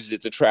 uses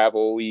it to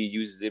travel. He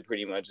uses it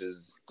pretty much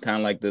as kind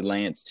of like the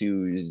Lance,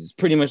 too. It's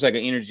pretty much like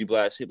an energy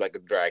blast shaped like a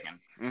dragon.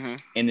 Mm-hmm.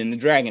 And then the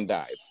Dragon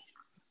Dive.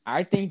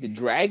 I think the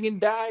Dragon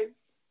Dive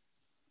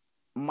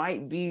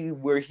might be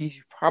where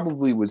he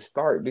probably would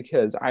start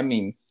because,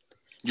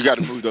 you got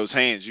to move those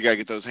hands. You got to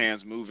get those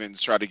hands moving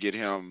to try to get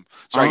him,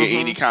 to get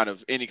any kind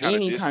of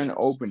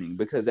opening,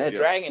 because that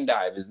Dragon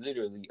Dive is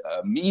literally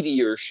a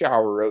meteor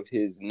shower of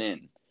his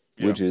Nin,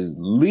 which is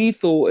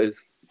lethal as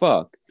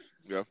fuck.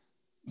 Yeah.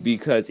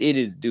 because it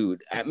is,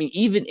 dude. I mean,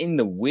 even in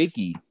the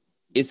wiki,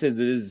 it says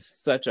it is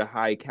such a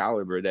high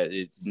caliber that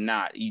it's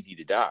not easy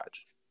to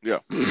dodge. Yeah.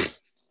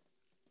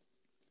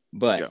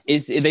 But they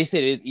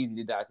said it is easy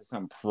to dodge to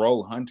some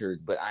pro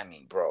hunters. But I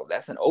mean, bro,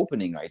 that's an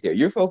opening right there.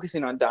 You're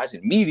focusing on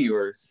dodging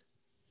meteors.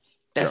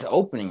 That's an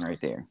opening right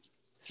there.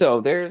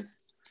 So there's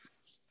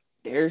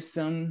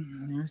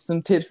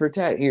some tit for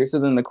tat here. So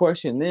then the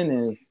question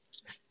then is,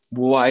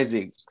 will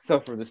Isaac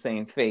suffer the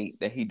same fate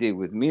that he did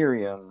with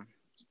Miriam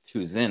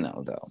to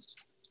Zeno, though?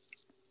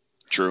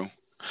 True.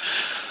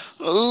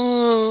 Yeah.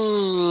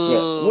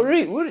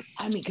 What?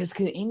 I mean, because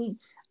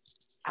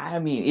I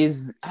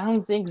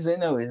don't think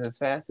Zeno is as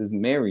fast as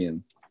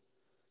Miriam.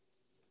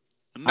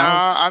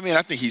 Nah, I mean,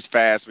 I think he's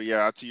fast, but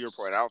yeah, to your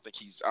point, I don't think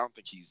he's.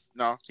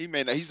 No,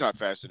 he's not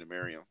faster than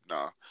Miriam.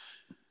 No.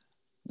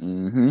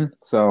 Mm-hmm.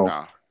 So.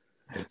 Nah.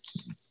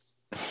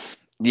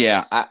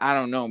 Yeah, I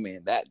don't know,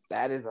 man.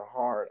 That is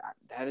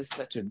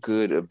such a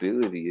good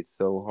ability. It's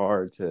so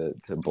hard to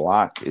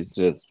block. It's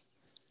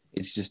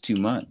just too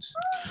much.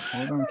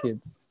 Hold on,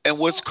 kids. And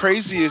what's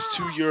crazy is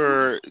to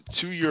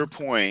your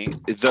point,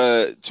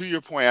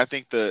 I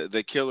think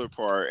the killer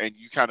part, and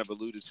you kind of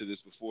alluded to this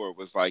before,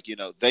 was like,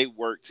 they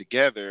work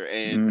together,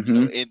 and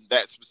in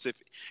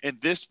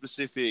this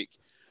specific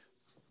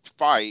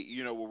fight,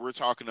 where we're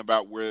talking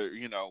about where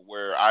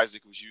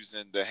Isaac was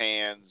using the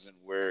hands, and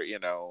where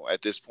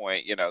at this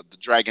point the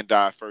dragon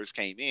dive first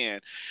came in.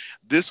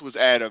 This was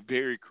at a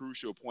very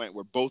crucial point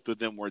where both of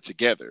them were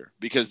together,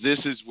 because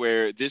this is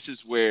where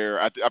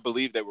I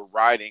believe they were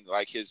riding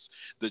like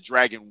the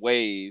dragon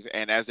wave,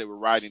 and as they were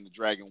riding the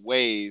dragon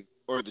wave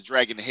or the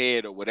dragon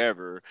head or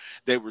whatever,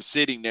 they were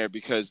sitting there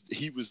because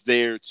he was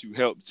there to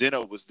help.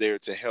 Zeno was there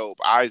to help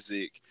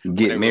Isaac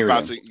get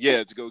Miriam.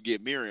 To go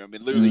get Miriam.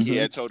 And literally he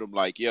had told him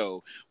like,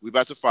 yo, we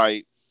about to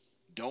fight.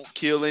 Don't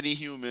kill any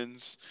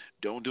humans.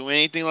 Don't do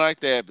anything like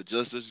that, but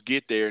just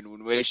get there. And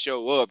when they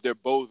show up, they're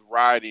both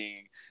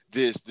riding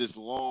this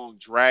long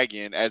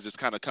dragon as it's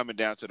kind of coming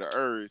down to the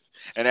earth,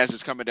 and as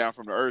it's coming down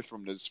from the earth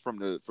from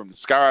the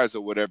skies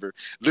or whatever,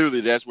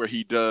 literally that's where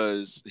he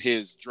does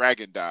his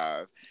dragon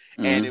dive.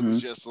 And it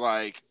was just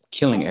like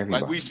killing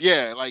everybody.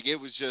 Like it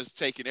was just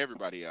taking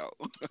everybody out.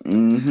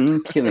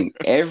 Killing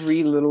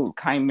every little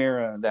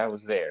chimera that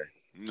was there.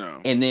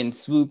 No. And then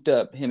swooped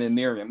up him and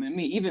Miriam. I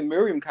mean, even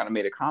Miriam kind of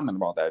made a comment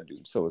about that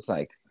dude. So it's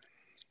like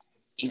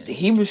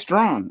he was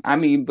strong. I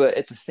mean, but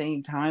at the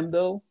same time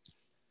though,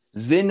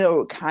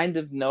 Zeno kind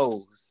of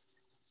knows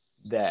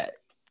that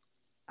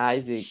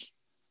Isaac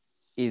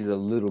is a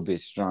little bit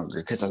stronger,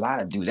 because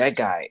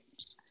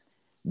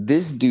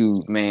this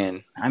dude,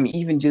 man, I mean,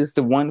 even just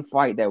the one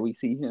fight that we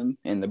see him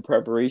and the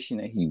preparation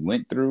that he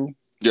went through.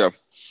 Yeah.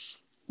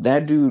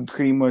 That dude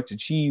pretty much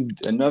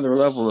achieved another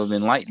level of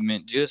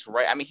enlightenment just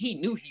right. I mean, he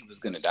knew he was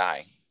going to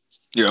die.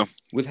 Yeah.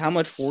 With how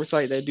much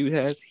foresight that dude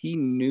has, he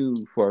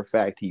knew for a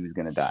fact he was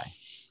going to die.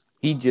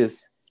 He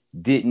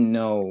didn't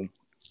know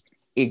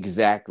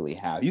exactly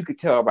how. You could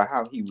tell by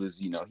how he was,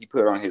 he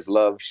put on his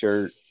love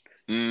shirt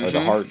or the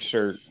heart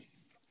shirt,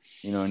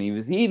 and he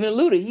even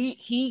alluded,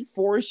 he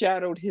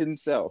foreshadowed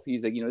himself.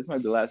 He's like, this might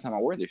be the last time I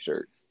wear this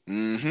shirt.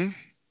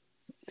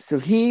 So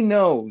he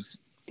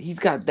knows, he's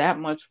got that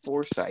much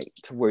foresight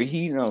to where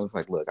he knows,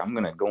 like, look, I'm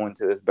gonna go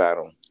into this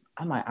battle.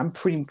 I'm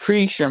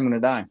pretty sure I'm gonna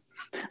die.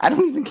 I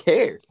don't even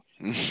care.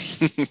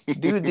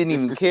 Dude didn't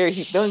even care.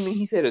 He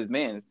said it was,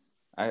 man,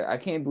 I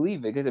can't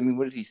believe it, because I mean,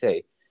 what did he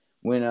say?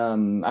 When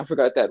I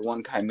forgot that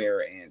one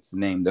chimera ant's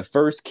name, the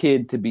first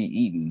kid to be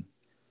eaten.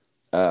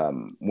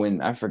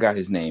 When I forgot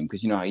his name,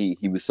 because he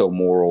was so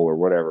moral or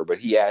whatever, but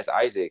he asked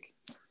Isaac,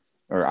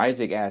 or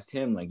Isaac asked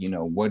him, like,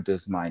 what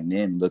does my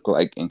Nin look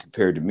like in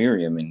compared to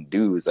Miriam? And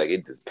dude was like,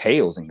 it just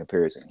pales in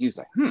comparison. He was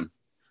like,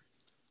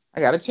 I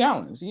got a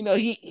challenge. He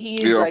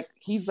is like,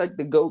 he's like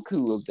the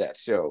Goku of that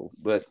show,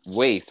 but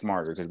way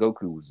smarter, because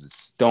Goku was a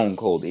stone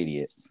cold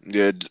idiot.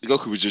 Yeah,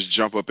 Goku would just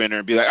jump up in there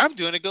and be like, I'm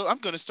going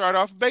to start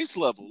off base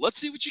level. Let's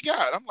see what you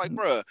got. I'm like,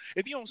 bruh,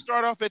 if you don't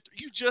start off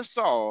you just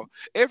saw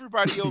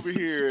everybody over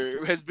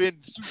here has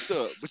been souped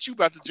up, but you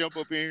about to jump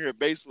up in here at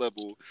base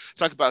level,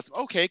 talk about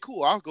okay,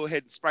 cool, I'll go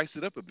ahead and spice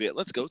it up a bit.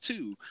 Let's go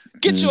too.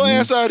 Get your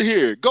ass out of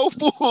here. Go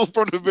full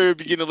from the very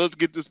beginning. Let's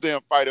get this damn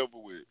fight over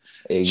with.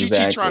 Exactly.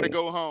 Chi-Chi trying to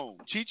go home.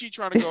 Chi-Chi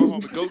trying to go home,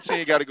 but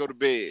Goten got to go to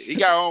bed. He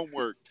got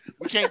homework.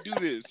 We can't do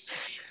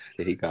this.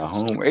 He got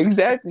home.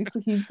 Exactly.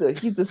 He's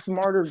the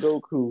smarter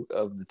Goku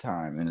of the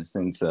time, in a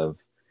sense of,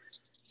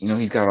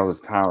 he's got all this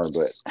power,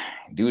 but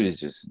dude is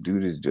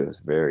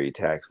just very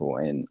tactful.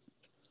 And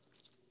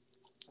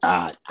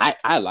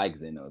I like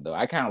Zeno though.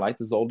 I kind of like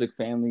the Zoldyck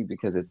family,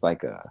 because it's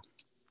like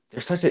they're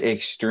such an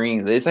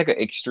extreme. It's like an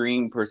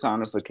extreme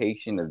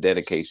personification of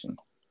dedication.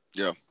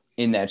 Yeah.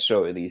 In that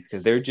show, at least,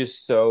 because they're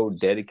just so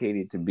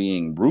dedicated to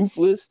being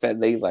ruthless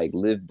that they like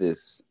live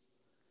this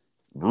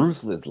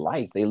ruthless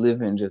life. They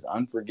live in just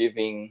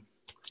unforgiving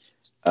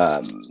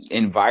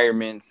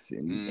environments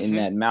in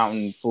that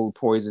mountain full of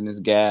poisonous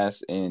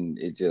gas, and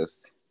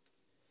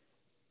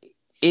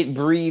it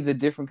breathes a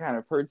different kind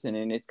of person,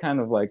 and it's kind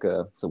of like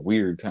it's a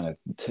weird kind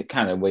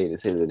of way to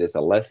say that it's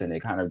a lesson.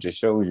 It kind of just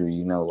shows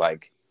you,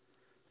 like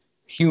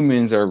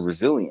humans are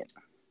resilient.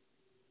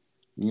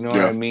 You know what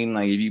Yeah. I mean?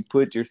 Like if you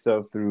put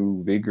yourself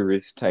through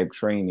vigorous type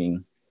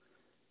training,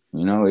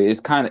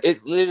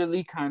 it's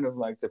literally kind of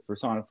like the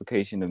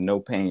personification of no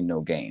pain,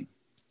 no gain.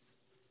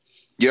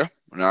 Yeah.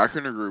 No, I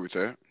can agree with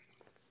that.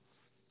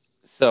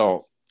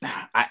 So,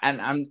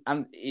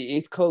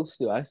 it's close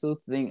to. I still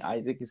think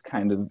Isaac is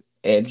kind of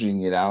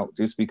edging it out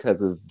just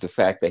because of the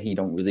fact that he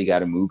don't really got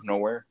to move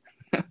nowhere.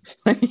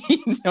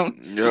 he, don't,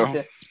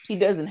 Yeah. he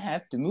doesn't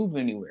have to move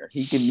anywhere.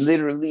 He can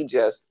literally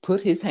just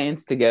put his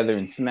hands together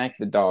and smack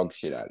the dog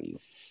shit out of you.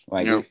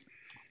 Like Yeah.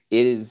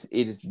 it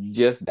is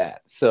just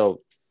that.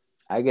 So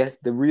I guess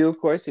the real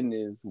question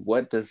is,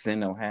 what does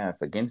Zeno have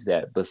against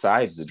that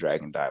besides the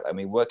Dragon Dive? I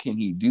mean, what can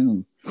he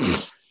do?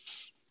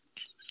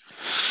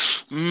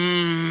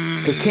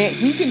 Because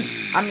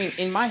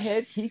in my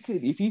head, he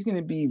could, if he's going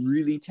to be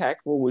really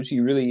tactful, which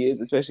he really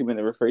is, especially when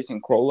they were facing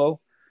Krollo,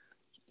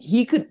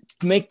 he could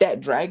make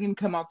that dragon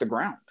come out the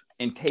ground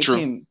and take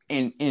him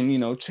and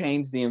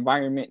change the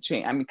environment.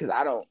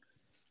 Because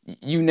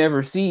you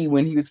never see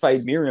when he was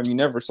fighting Miriam, you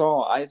never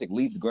saw Isaac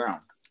leave the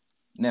ground.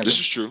 Never. This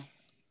is true.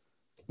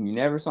 You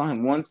never saw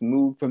him once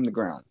move from the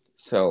ground.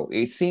 So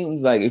it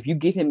seems like if you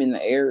get him in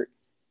the air,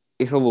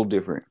 it's a little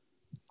different.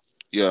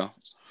 Yeah.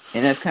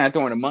 And that's kind of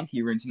throwing a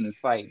monkey wrench in this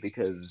fight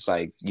because it's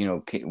like,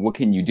 what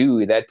can you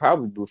do? That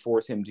probably would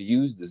force him to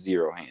use the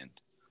 0 hand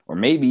or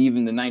maybe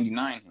even the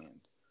 99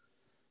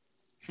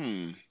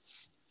 hand.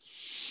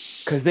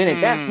 Because then at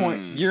that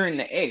point, you're in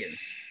the air.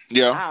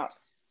 Yeah.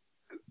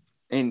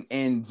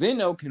 And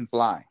Zeno can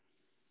fly.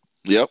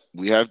 Yep.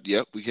 We have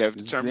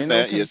determined Zeno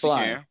that. Yes,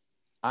 fly. he can.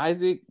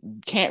 Isaac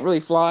can't really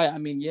fly. I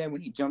mean, yeah,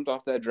 when he jumped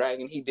off that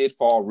dragon, he did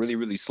fall really,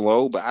 really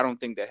slow, but I don't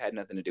think that had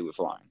nothing to do with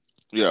flying.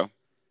 Yeah.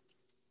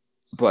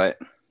 But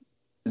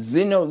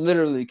Zeno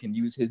literally can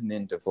use his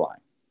nin to fly.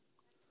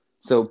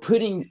 So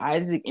putting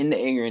Isaac in the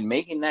air and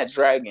making that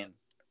dragon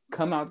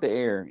come out the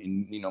air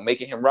and,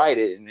 making him ride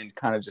it and then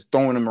kind of just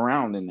throwing him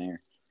around in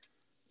there,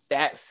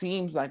 that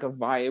seems like a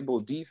viable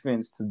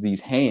defense to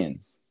these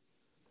hands.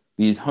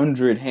 These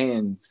 100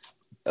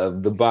 hands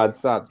of the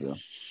Bodhisattva.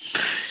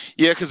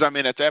 Yeah, because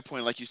at that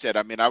point, like you said,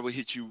 I would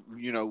hit you,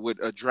 with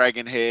a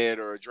dragon head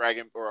or a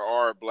dragon or an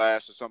aura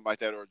blast or something like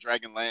that, or a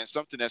dragon lance,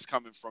 something that's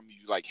coming from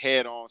you like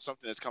head on,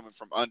 something that's coming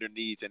from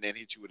underneath, and then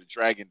hit you with a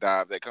dragon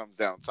dive that comes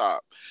down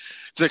top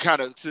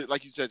to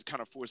like you said,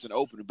 kind of force an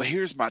opening. But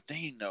here's my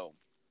thing, though: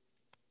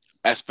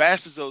 as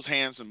fast as those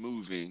hands are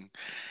moving,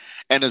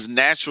 and as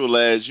natural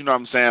as, what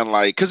I'm saying,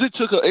 like, because it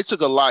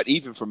took a lot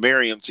even for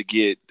Miriam to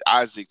get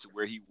Isaac to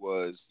where he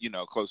was,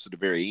 close to the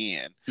very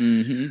end.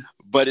 Mm-hmm.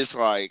 But it's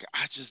like,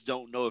 I just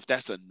don't know if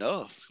that's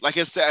enough. Like,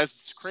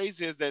 as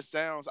crazy as that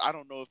sounds, I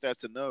don't know if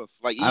that's enough.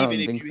 Like, even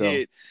if you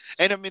hit,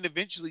 and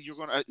eventually you're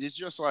gonna. It's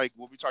just like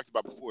what we talked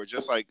about before.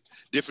 Just like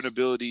different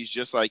abilities,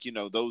 just like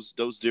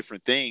those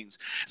different things.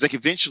 It's like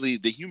eventually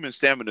the human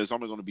stamina is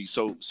only going to be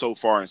so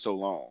far and so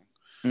long.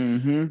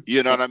 Mm-hmm.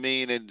 You know what I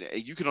mean? And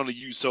you can only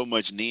use so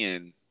much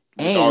nin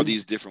with all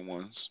these different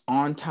ones.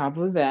 On top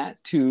of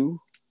that, too,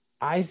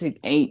 Isaac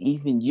ain't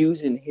even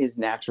using his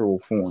natural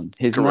form.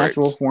 His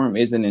natural form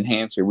is an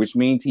enhancer, which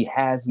means he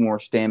has more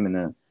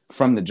stamina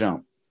from the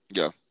jump.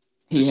 Yeah.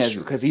 He has,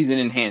 because he's an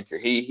enhancer.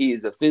 He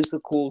is a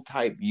physical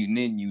type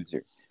nin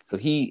user. So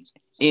he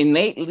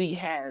innately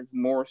has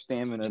more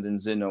stamina than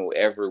Zeno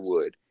ever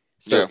would.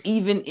 So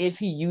even if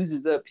he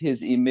uses up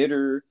his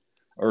emitter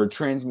or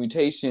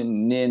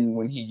transmutation nin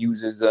when he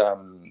uses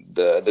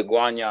the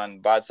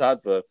Guanyan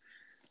Bodhisattva,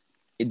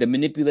 the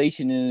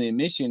manipulation and the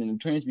emission and the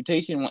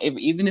transmutation,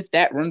 even if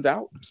that runs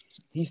out,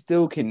 he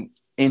still can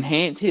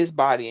enhance his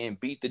body and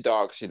beat the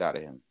dog shit out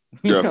of him.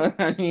 You know what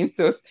I mean?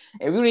 So,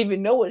 and we don't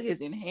even know what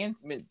his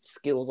enhancement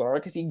skills are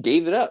because he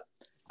gave it up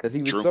because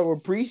he was so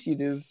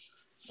appreciative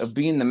of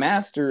being the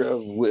master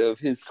of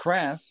his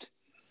craft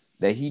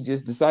that he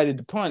just decided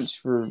to punch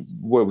for,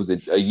 what was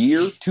it, a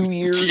year, 2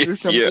 years or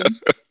something? Yeah.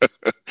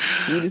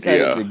 He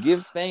decided to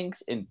give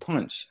thanks and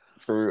punch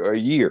for a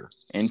year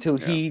until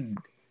he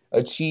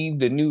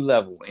achieved the new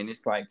level. And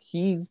it's like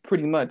he's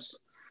pretty much,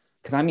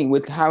 because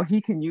with how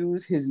he can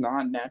use his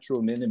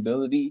non-natural nin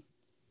ability,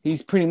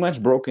 he's pretty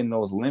much broken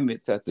those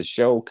limits that the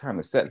show kind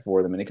of set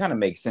for them. And it kind of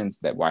makes sense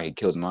that why he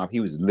killed him off.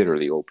 He was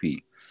literally OP.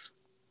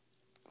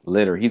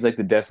 Literally, he's like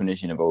the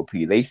definition of OP.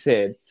 They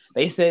said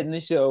in the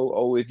show,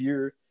 oh, if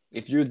you're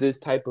this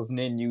type of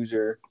nin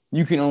user,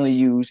 you can only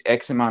use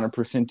X amount of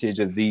percentage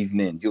of these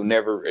nins. You'll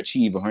never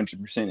achieve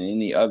 100% in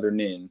any other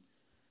nin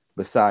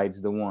besides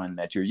the one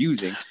that you're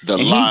using. The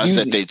lies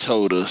that they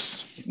told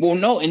us. Well,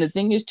 no, and the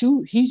thing is,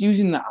 too, he's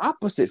using the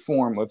opposite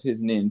form of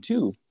his nin,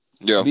 too.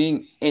 Yeah.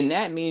 And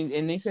that means,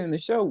 and they said in the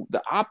show,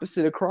 the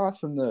opposite across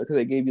from because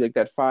they gave you like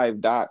that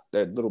 5 dot,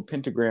 that little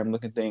pentagram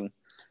looking thing,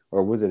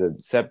 or was it a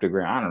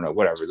septagram? I don't know,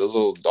 whatever.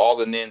 All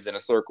the nins in a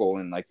circle,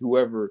 and like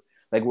whoever,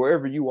 like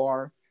wherever you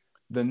are,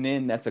 the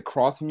nin that's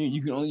across from you,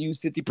 you can only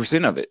use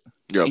 50% of it.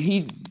 Yep.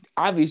 He's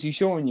obviously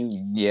showing you,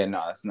 yeah,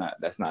 no,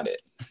 that's not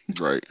it.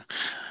 Right.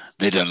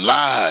 They done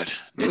lied.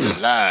 They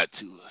done lied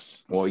to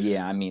us. Well,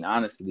 yeah, I mean,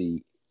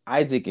 honestly,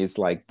 Isaac is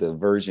like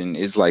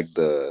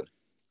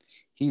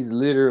he's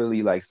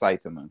literally like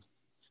Saitama.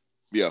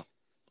 Yeah.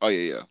 Oh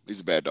yeah.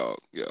 He's a bad dog.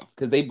 Yeah.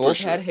 Because they both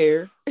had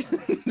hair.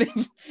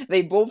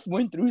 they both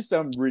went through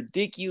some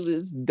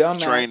ridiculous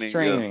dumbass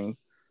training. Yeah.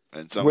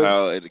 And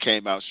somehow it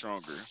came out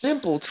stronger.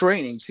 Simple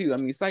training too. I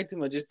mean,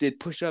 Saitama just did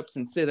push-ups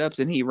and sit-ups,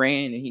 and he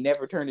ran, and he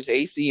never turned his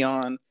AC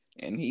on,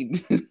 and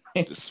he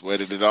just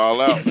sweated it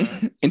all out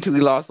until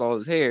he lost all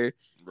his hair.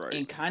 Right.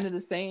 And kind of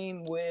the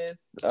same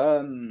with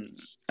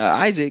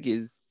Isaac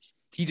is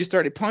he just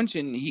started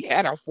punching. He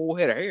had a full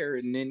head of hair,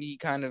 and then he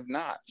kind of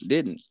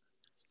didn't.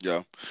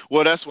 Yeah.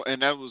 Well, that's what,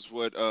 and that was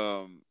what,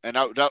 and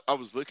I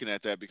was looking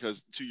at that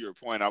because to your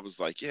point, I was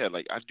like, yeah,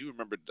 like I do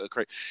remember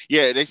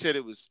yeah, they said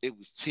it was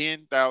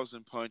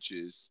 10,000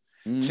 punches,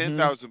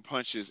 10,000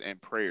 punches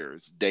and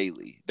prayers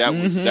daily.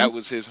 That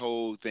was his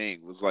whole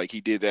thing, was like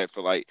he did that for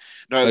like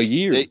a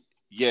year. They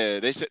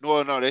said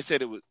they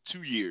said it was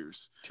 2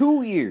 years.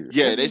 2 years.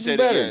 Yeah, they said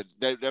it,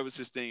 yeah, that was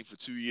his thing for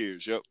 2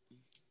 years. Yep.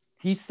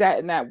 He sat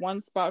in that one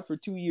spot for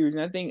 2 years,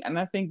 and I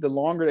think the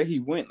longer that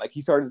he went, like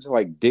he started to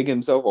like dig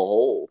himself a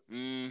hole.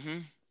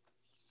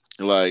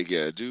 Like,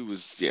 yeah, dude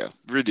was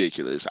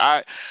ridiculous.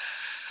 I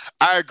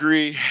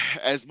agree.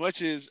 As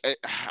much as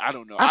I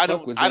don't know, I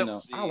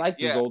like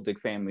the Zoldyck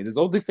family. The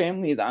Zoldyck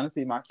family is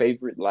honestly my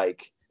favorite,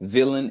 like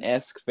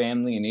villain-esque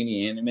family in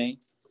any anime.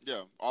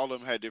 Yeah, all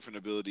of them had different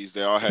abilities.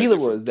 They all had. Killua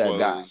was that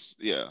guy.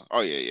 Yeah. Oh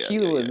yeah.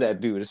 Killua was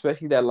that dude,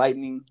 especially that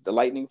the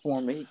lightning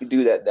form. And he could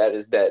do that. That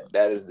is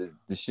the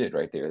shit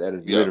right there. That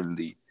is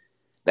literally.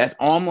 That's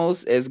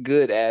almost as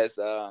good as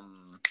the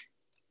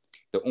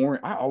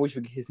orange. I always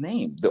forget his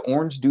name. The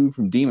orange dude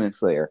from Demon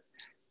Slayer.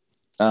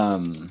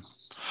 Rengoku.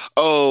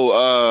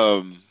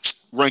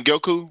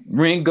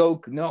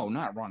 No,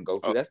 not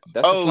Rengoku. That's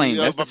the flame.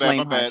 That's the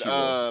flame. My bad.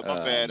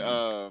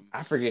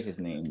 I forget his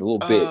name. The little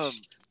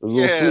bitch. The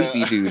little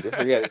sleepy dude. I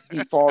forget. He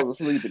falls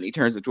asleep and he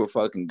turns into a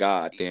fucking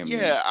god. Damn.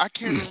 Yeah, I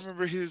can't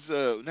remember his.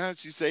 Now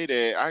that you say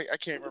that, I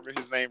can't remember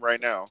his name right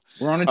now.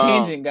 We're on a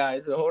tangent,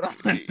 guys. So hold on.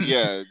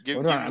 Yeah,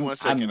 give me 1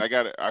 second. I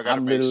got it.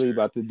 I'm literally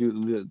about to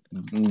do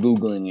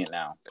googling it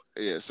now.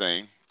 Yeah,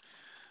 same.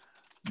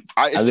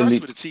 It starts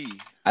with a T.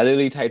 I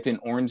literally typed in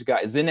orange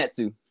guy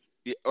Zenitsu.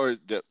 Yeah, I was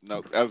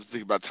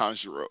thinking about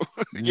Tanjiro.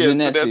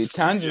 Zenitsu.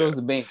 Tanjiro's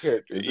the main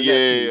character.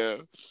 Yeah.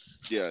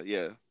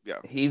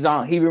 He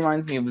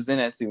reminds me of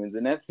Zenitsu, and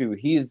Zenitsu,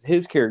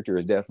 his character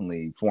is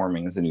definitely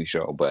forming as a new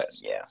show, but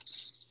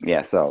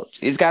yeah. So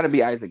it's got to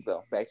be Isaac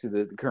though. Back to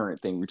the current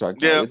thing we're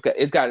talking about.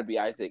 It's got to be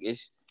Isaac.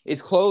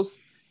 It's close.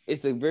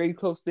 It's a very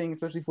close thing,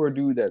 especially for a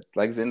dude that's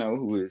like Zeno,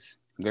 who is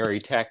very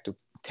tactful,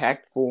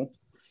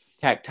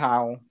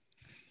 tactile,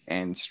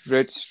 and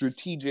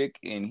strategic.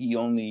 And he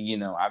only,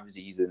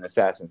 obviously he's an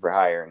assassin for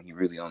hire, and he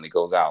really only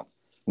goes out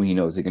when he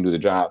knows he can do the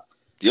job.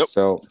 Yep.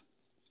 So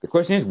the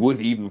question is, would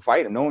he even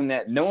fight him?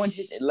 Knowing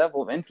his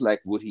level of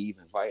intellect, would he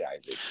even fight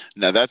Isaac?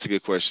 Now that's a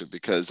good question,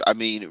 because I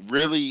mean,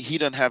 really, he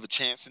doesn't have a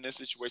chance in this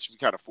situation. We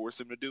kind of force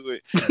him to do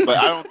it, but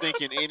I don't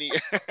think in any,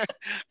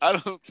 I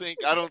don't think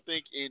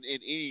in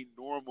any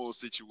normal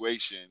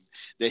situation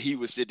that he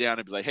would sit down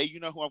and be like, hey, you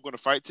know who I'm going to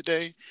fight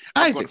today?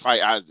 I'm going to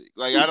fight Isaac.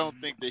 Like, I don't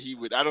think that he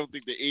would. I don't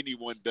think that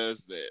anyone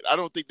does that. I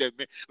don't think that.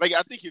 Like,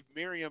 I think if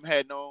Miriam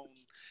had known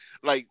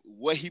like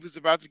what he was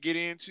about to get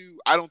into,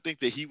 I don't think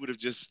that he would have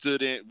just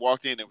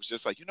walked in and was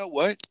just like, you know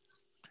what?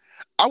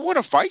 I want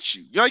to fight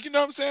you. Like, you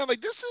know what I'm saying?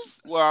 Like, this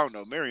is, well, I don't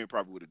know. Marion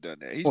probably would have done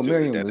that.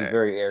 Marion was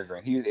very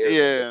arrogant. He was arrogant,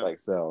 just like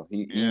so.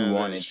 He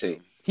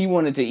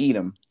wanted to eat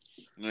him.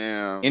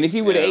 Yeah. And if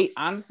he would have ate,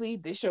 honestly,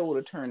 this show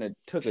would have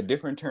took a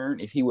different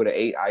turn. If he would have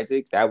ate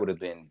Isaac, that would have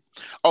been.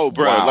 Oh,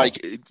 bro, wow.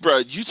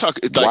 You talk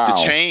like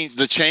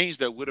the change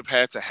that would have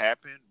had to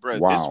happen, bro.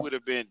 Wow.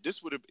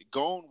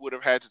 Gon would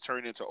have had to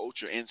turn into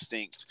Ultra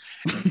Instinct.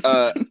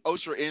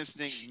 Ultra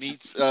Instinct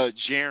meets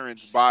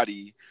Jiren's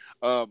body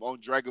on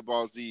Dragon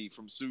Ball Z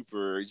from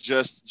Super,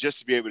 just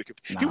to be able to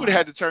compete. He would have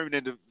had to turn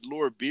into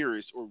Lord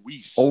Beerus or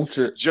Whis.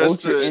 Ultra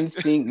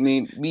Instinct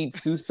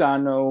meets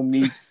Susanoo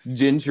meets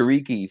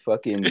Jinchuriki,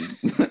 fucking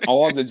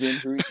all the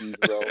Jinchurikis,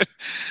 bro.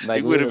 Like,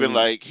 he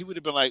would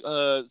have been like,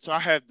 so I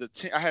have the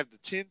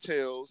 10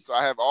 tails, so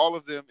I have all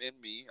of them in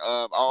me.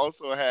 I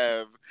also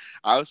have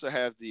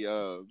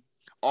the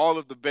all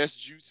of the best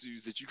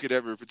jutsus that you could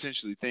ever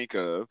potentially think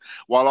of,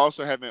 while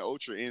also having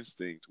Ultra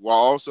Instinct, while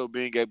also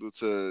being able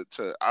to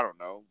I don't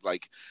know,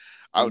 like,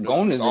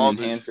 Gon is an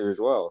enhancer as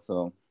well,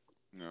 so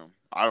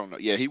I don't know.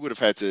 Yeah, he would have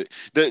had to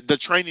the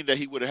training that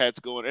he would have had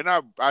to go in, and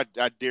I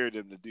dared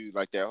him to do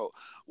like that whole,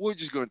 we're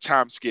just going to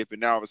time skip,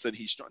 and now all of a sudden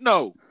he's strong.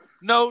 No.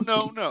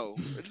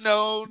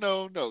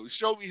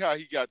 Show me how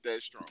he got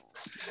that strong.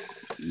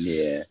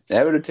 Yeah,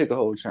 that would have took a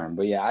whole turn,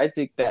 but yeah,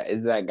 Isaac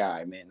is that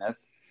guy, man.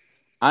 That's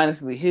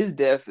honestly, his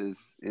death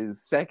is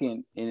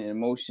second in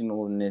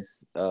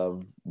emotionalness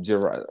of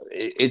Jiraiya.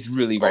 It's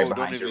really right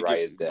behind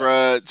Jiraiya's death.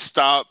 Bruh,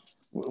 stop.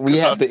 We because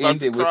I have was to about end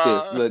to it with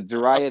this. cry. Look, I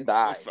Jiraiya was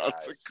died,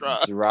 about to guys. cry.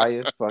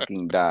 Jiraiya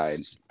fucking died.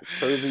 The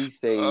curly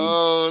sage.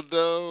 Oh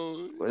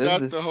no, Well, this is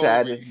not the the homie.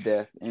 saddest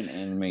death in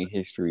anime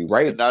history,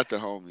 right? Not the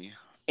homie.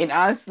 And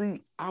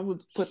honestly, I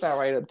would put that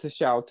right up to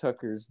Shao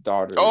Tucker's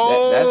daughter. That's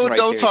Oh, right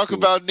don't there talk too.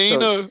 about So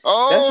Nina.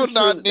 Oh,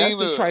 not that's the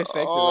Nina. trifecta right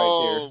there.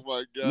 Oh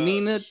my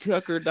Nina gosh.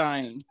 Tucker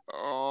dying,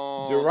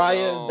 Oh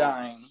Jiraiya is no.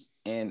 dying,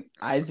 and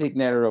Isaac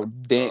Netero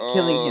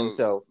killing Oh.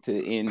 himself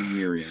to end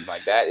Miriam.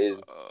 Like that is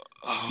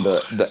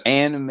Oh. the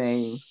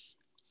anime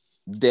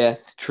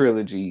death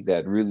trilogy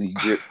that really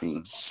gripped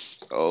me.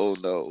 Oh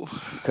no.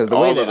 Because the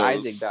way All of that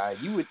Isaac those. died,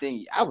 you would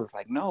think I was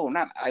like, no,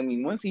 not. I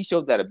mean, once he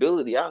showed that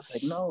ability, I was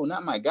like, no,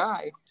 not my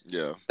guy.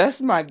 Yeah.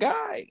 That's my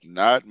guy.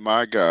 Not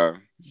my guy.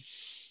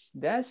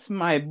 That's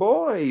my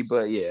boy.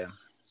 But yeah,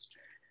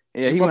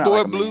 You he my went out boy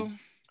like a man. Blue?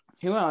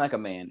 He went out like a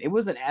man. It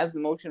wasn't as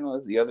emotional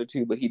as the other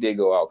two, but he did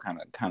go out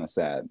kind of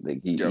sad.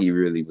 Like Yep. he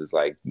really was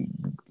like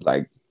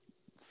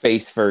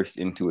face first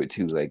into it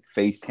too. Like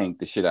face tanked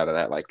the shit out of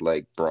that. Like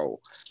bro.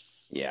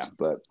 Yeah,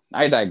 but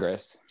I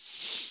digress.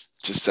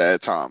 Just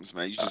sad times,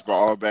 man. You just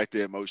brought all back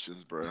the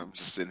emotions, bro. I'm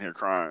just sitting here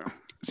crying.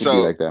 It'd be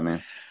like that,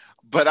 man.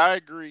 But I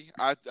agree.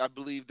 I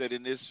believe that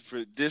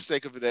for this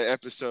sake of the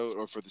episode,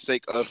 or for the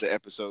sake of the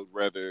episode,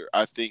 rather,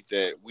 I think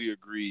that we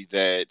agree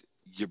that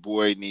your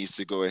boy needs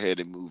to go ahead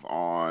and move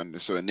on.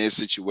 So in this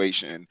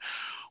situation,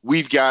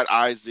 we've got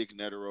Isaac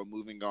Netero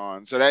moving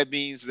on. So that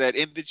means that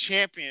in the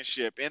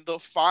championship, in the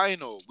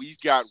final,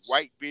 we've got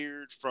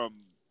Whitebeard from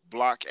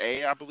Block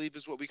A, I believe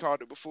is what we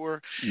called it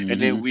before. Mm-hmm. And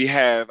then we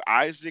have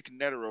Isaac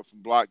Netero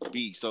from Block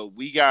B. So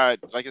we got,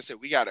 like I said,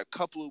 we got a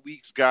couple of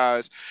weeks,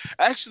 guys.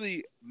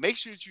 Actually, make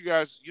sure that you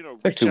guys,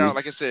 reach out.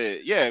 Like I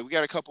said, yeah, we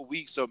got a couple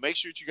weeks. So make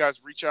sure that you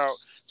guys reach out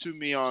to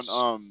me on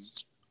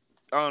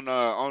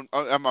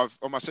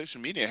my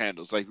social media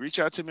handles. Like, reach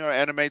out to me on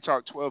Anime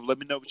Talk 12. Let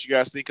me know what you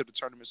guys think of the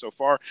tournament so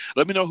far.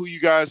 Let me know who you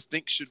guys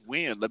think should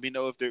win. Let me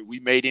know if we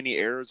made any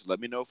errors.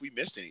 Let me know if we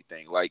missed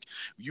anything. Like,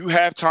 you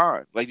have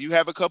time. Like, you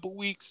have a couple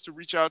weeks to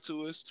reach out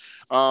to us.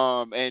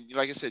 And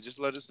like I said, just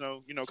let us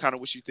know, kind of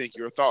what you think,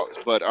 your thoughts.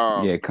 But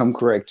yeah, come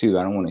correct too.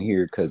 I don't want to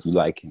hear because you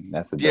like him.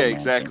 That's a yeah,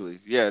 exactly.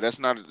 Answer. Yeah, that's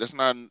not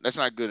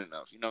good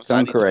enough. So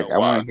come correct. I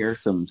want to hear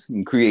some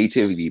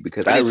creativity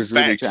because I was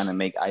really trying to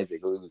make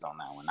Isaac lose on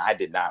that one. I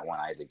did not want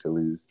Isaac to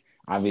lose.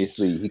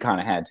 Obviously, he kind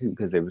of had to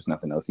because there was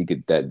nothing else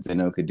that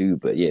Zeno could do.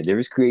 But yeah, there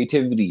was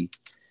creativity.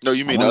 No,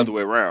 you mean the other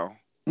way around.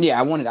 Yeah,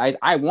 I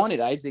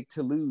wanted Isaac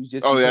to lose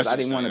just because I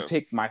didn't want to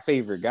pick my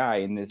favorite guy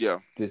in this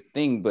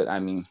thing. But I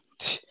mean,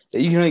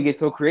 you can only get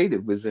so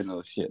creative with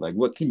Zeno shit. Like,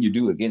 what can you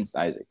do against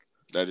Isaac?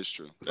 That is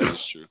true.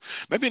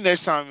 Maybe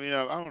next time,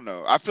 I don't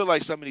know. I feel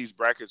like some of these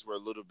brackets were a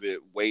little bit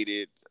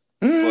weighted.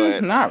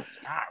 But not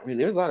really.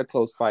 There's a lot of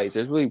close fights.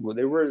 There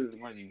were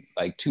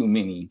like too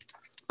many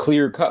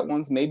clear cut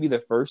ones. Maybe the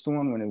first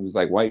one when it was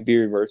like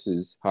Whitebeard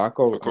versus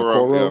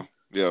Hakoro.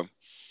 Yeah.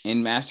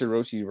 And Master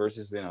Roshi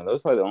versus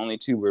those are the only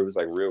two where it was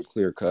like real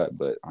clear cut.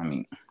 But I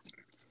mean,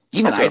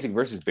 even Isaac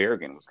versus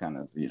Berrigan was kind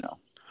of it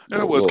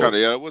was kind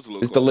of it was a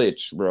little. It's close. The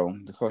Lich, bro.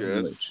 The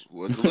fucking Lich. It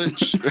was the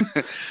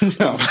Lich.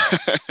 No.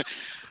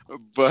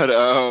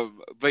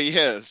 But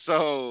yeah.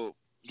 So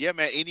yeah,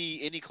 man.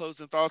 Any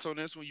closing thoughts on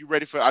this one? You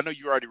ready for? I know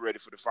you're already ready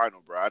for the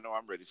final, bro. I know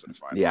I'm ready for the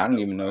final. Yeah, I don't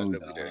even know who's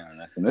gonna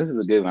win. This is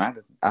a good one.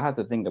 I have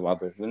to think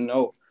about this.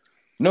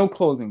 No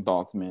closing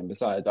thoughts, man.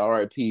 Besides,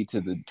 R.I.P.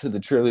 to the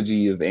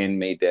trilogy of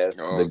anime deaths,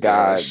 the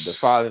God, the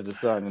Father, the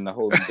Son, and the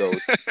Holy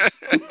Ghost.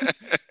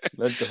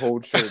 Let the whole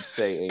church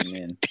say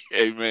amen.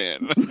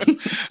 Amen.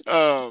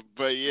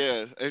 But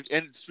yeah,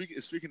 and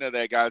speaking of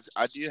that, guys,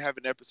 I did have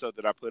an episode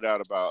that I put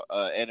out about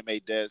anime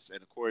deaths,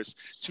 and of course,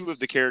 two of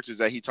the characters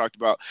that he talked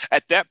about.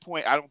 At that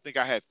point, I don't think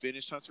I had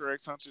finished Hunter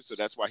x Hunter, so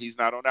that's why he's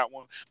not on that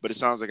one. But it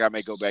sounds like I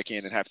may go back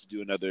in and have to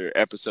do another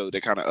episode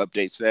that kind of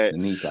updates that. The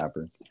knee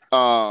slapper.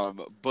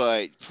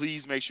 But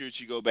please make sure that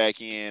you go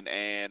back in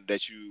and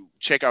that you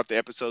check out the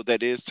episode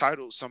that is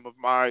titled "Some of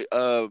My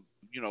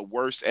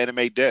worst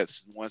anime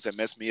deaths," the ones that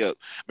messed me up.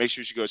 Make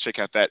sure you go check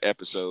out that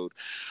episode.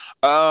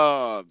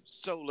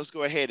 So let's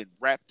go ahead and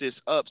wrap this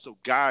up. So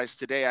guys,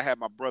 today I have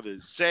my brother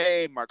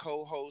Zay, my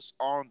co-host,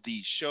 on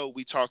the show.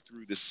 We talked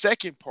through the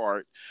second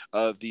part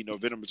of the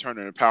November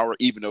Tournament of Power,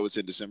 even though it's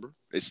in December.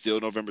 It's still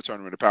November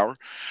Tournament of Power.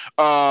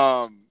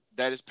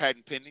 That is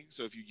patent pending,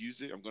 so if you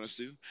use it, I'm gonna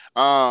sue.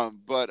 Or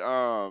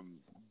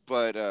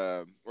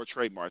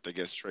trademarked, I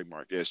guess.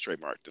 Trademarked. Yeah, it's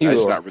trademarked.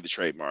 It's not really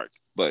trademarked,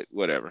 but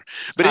whatever.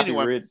 But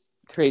anyway,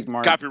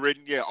 trademark,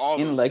 copywritten, yeah, all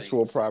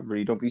intellectual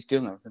property. Don't be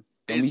stealing nothing.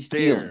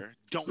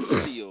 Don't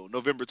steal.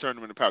 November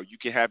Tournament of Power. You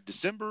can have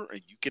December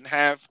and you can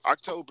have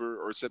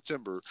October or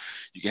September.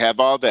 You can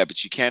have all that,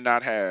 but you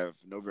cannot have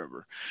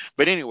November.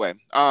 But anyway,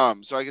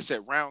 so like I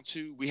said, round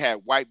 2, we had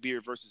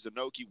Whitebeard versus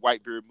Inoki.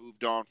 Whitebeard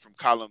moved on from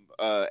column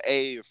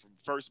A, from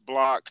first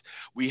block.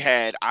 We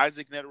had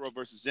Isaac Netero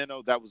versus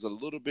Zeno. That was a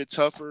little bit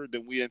tougher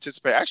than we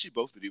anticipated. Actually,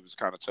 both of these was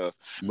kind of tough.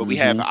 But we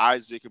have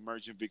Isaac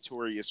emerging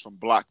victorious from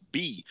block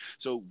B.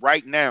 So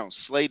right now,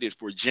 slated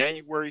for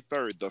January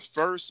 3rd, the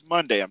first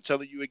Monday, I'm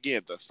telling you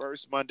again, the first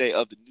first Monday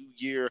of the new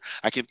year.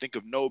 I can think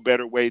of no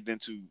better way than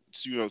to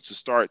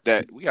start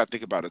that. We got to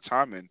think about a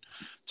timing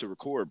to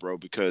record, bro,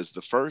 because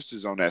the first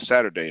is on that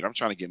Saturday, and I'm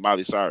trying to get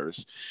Miley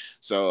Cyrus.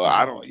 So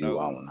I Oh, don't you know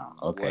won't know.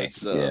 Okay,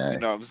 what's up. You yeah.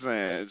 know what I'm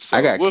saying? I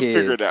So got we'll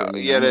figure it kids, so out.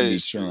 you know Yeah, I'm that gonna be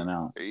is true. chilling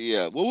out.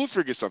 Yeah, well, we'll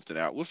figure something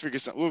out. We'll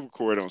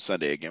record on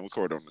Sunday again. We'll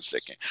record on the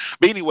second.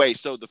 But anyway,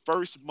 so the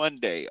first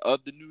Monday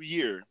of the new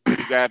year, you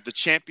have the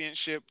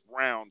championship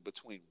round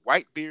between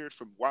Whitebeard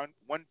from One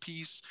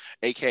Piece,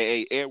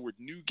 aka Edward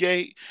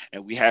Newgate,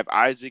 and we have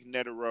Isaac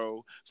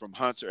Netero from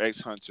Hunter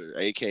x Hunter,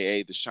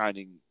 aka the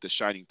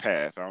Shining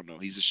Path. I don't know.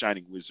 He's a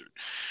shining wizard.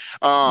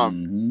 Um,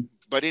 Mm-hmm.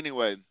 but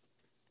anyway,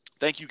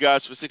 thank you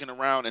guys for sticking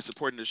around and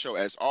supporting the show.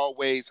 As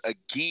always,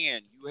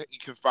 again, you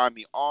can find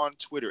me on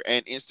Twitter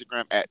and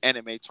Instagram at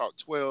Anime Talk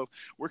 12.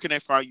 Where can they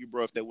find you,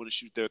 bro, if they want to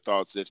shoot their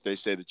thoughts if they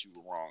say that you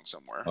were wrong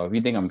somewhere? Oh, if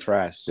you think I'm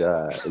trash,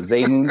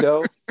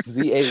 Zaymundo,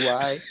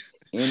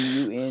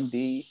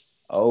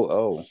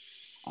 ZAYMUNDOO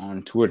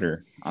on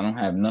Twitter. I don't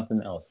have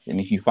nothing else. And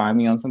if you find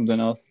me on something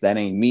else, that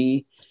ain't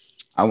me.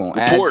 I won't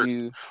add Report.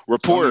 you. Don't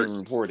Report. even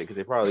report it because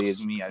it probably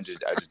is me. I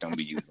just don't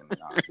be using it,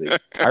 honestly.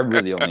 I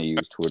really only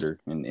use Twitter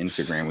and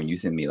Instagram when you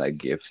send me like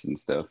gifts and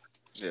stuff.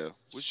 Yeah,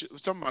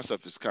 some of my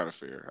stuff is kind of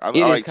fair. I It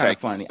is like kind of tagging and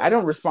funny. I stuff.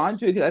 don't respond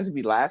to it because I just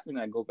be laughing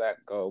and I go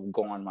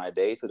on my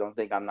day. So don't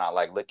think I'm not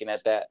like looking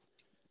at that.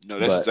 No,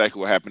 that's But exactly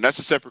what happened. That's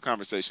a separate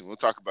conversation. We'll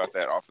talk about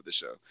that off of the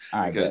show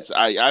I bet. because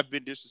I've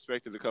been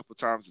disrespected a couple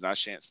times and I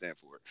shan't stand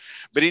for it.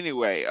 But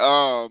anyway,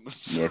 Yeah,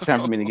 it's time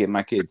for me to get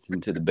my kids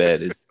into the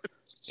bed.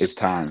 It's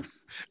time.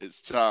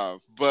 it's time.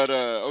 But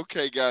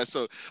okay, guys.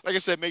 So, like I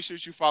said, make sure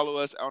that you follow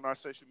us on our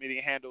social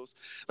media handles.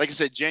 Like I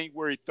said,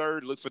 January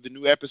 3rd, look for the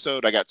new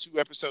episode. I got 2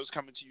 episodes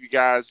coming to you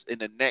guys in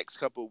the next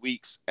couple of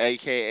weeks,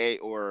 aka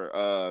or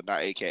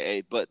not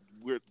aka, but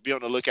we'll be on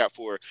the lookout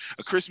for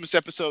a Christmas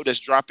episode that's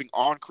dropping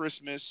on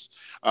Christmas.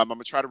 I'm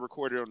gonna try to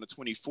record it on the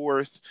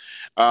 24th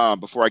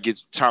before I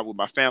get time with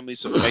my family.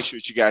 So make sure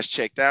that you guys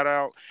check that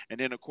out. And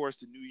then, of course,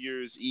 the New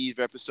Year's Eve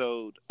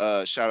episode.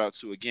 Shout out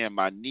to again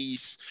my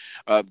niece,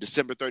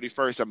 December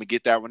 31st. I'm gonna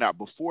get that one out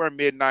before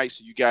midnight,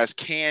 so you guys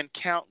can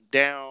count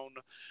down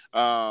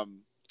to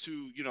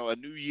a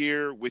new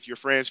year with your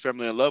friends,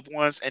 family, and loved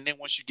ones. And then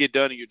once you get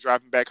done and you're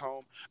driving back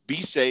home, be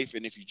safe.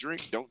 And if you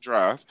drink, don't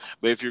drive.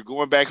 But if you're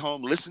going back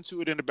home, listen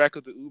to it in the back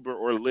of the Uber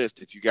or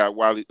Lyft. If you got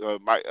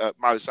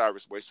Miley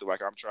Cyrus wasted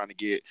like I'm trying to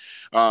get,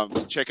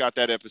 check out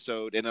that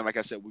episode. And then, like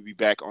I said, we'll be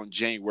back on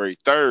January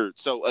 3rd.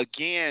 So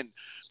again,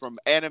 from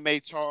Anime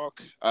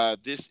Talk,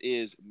 this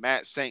is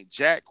Matt St.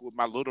 Jack with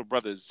my little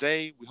brother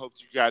Zay. We hope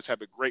you guys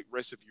have a great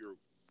rest of your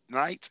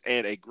night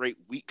and a great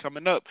week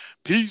coming up.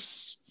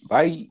 Peace.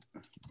 Bye.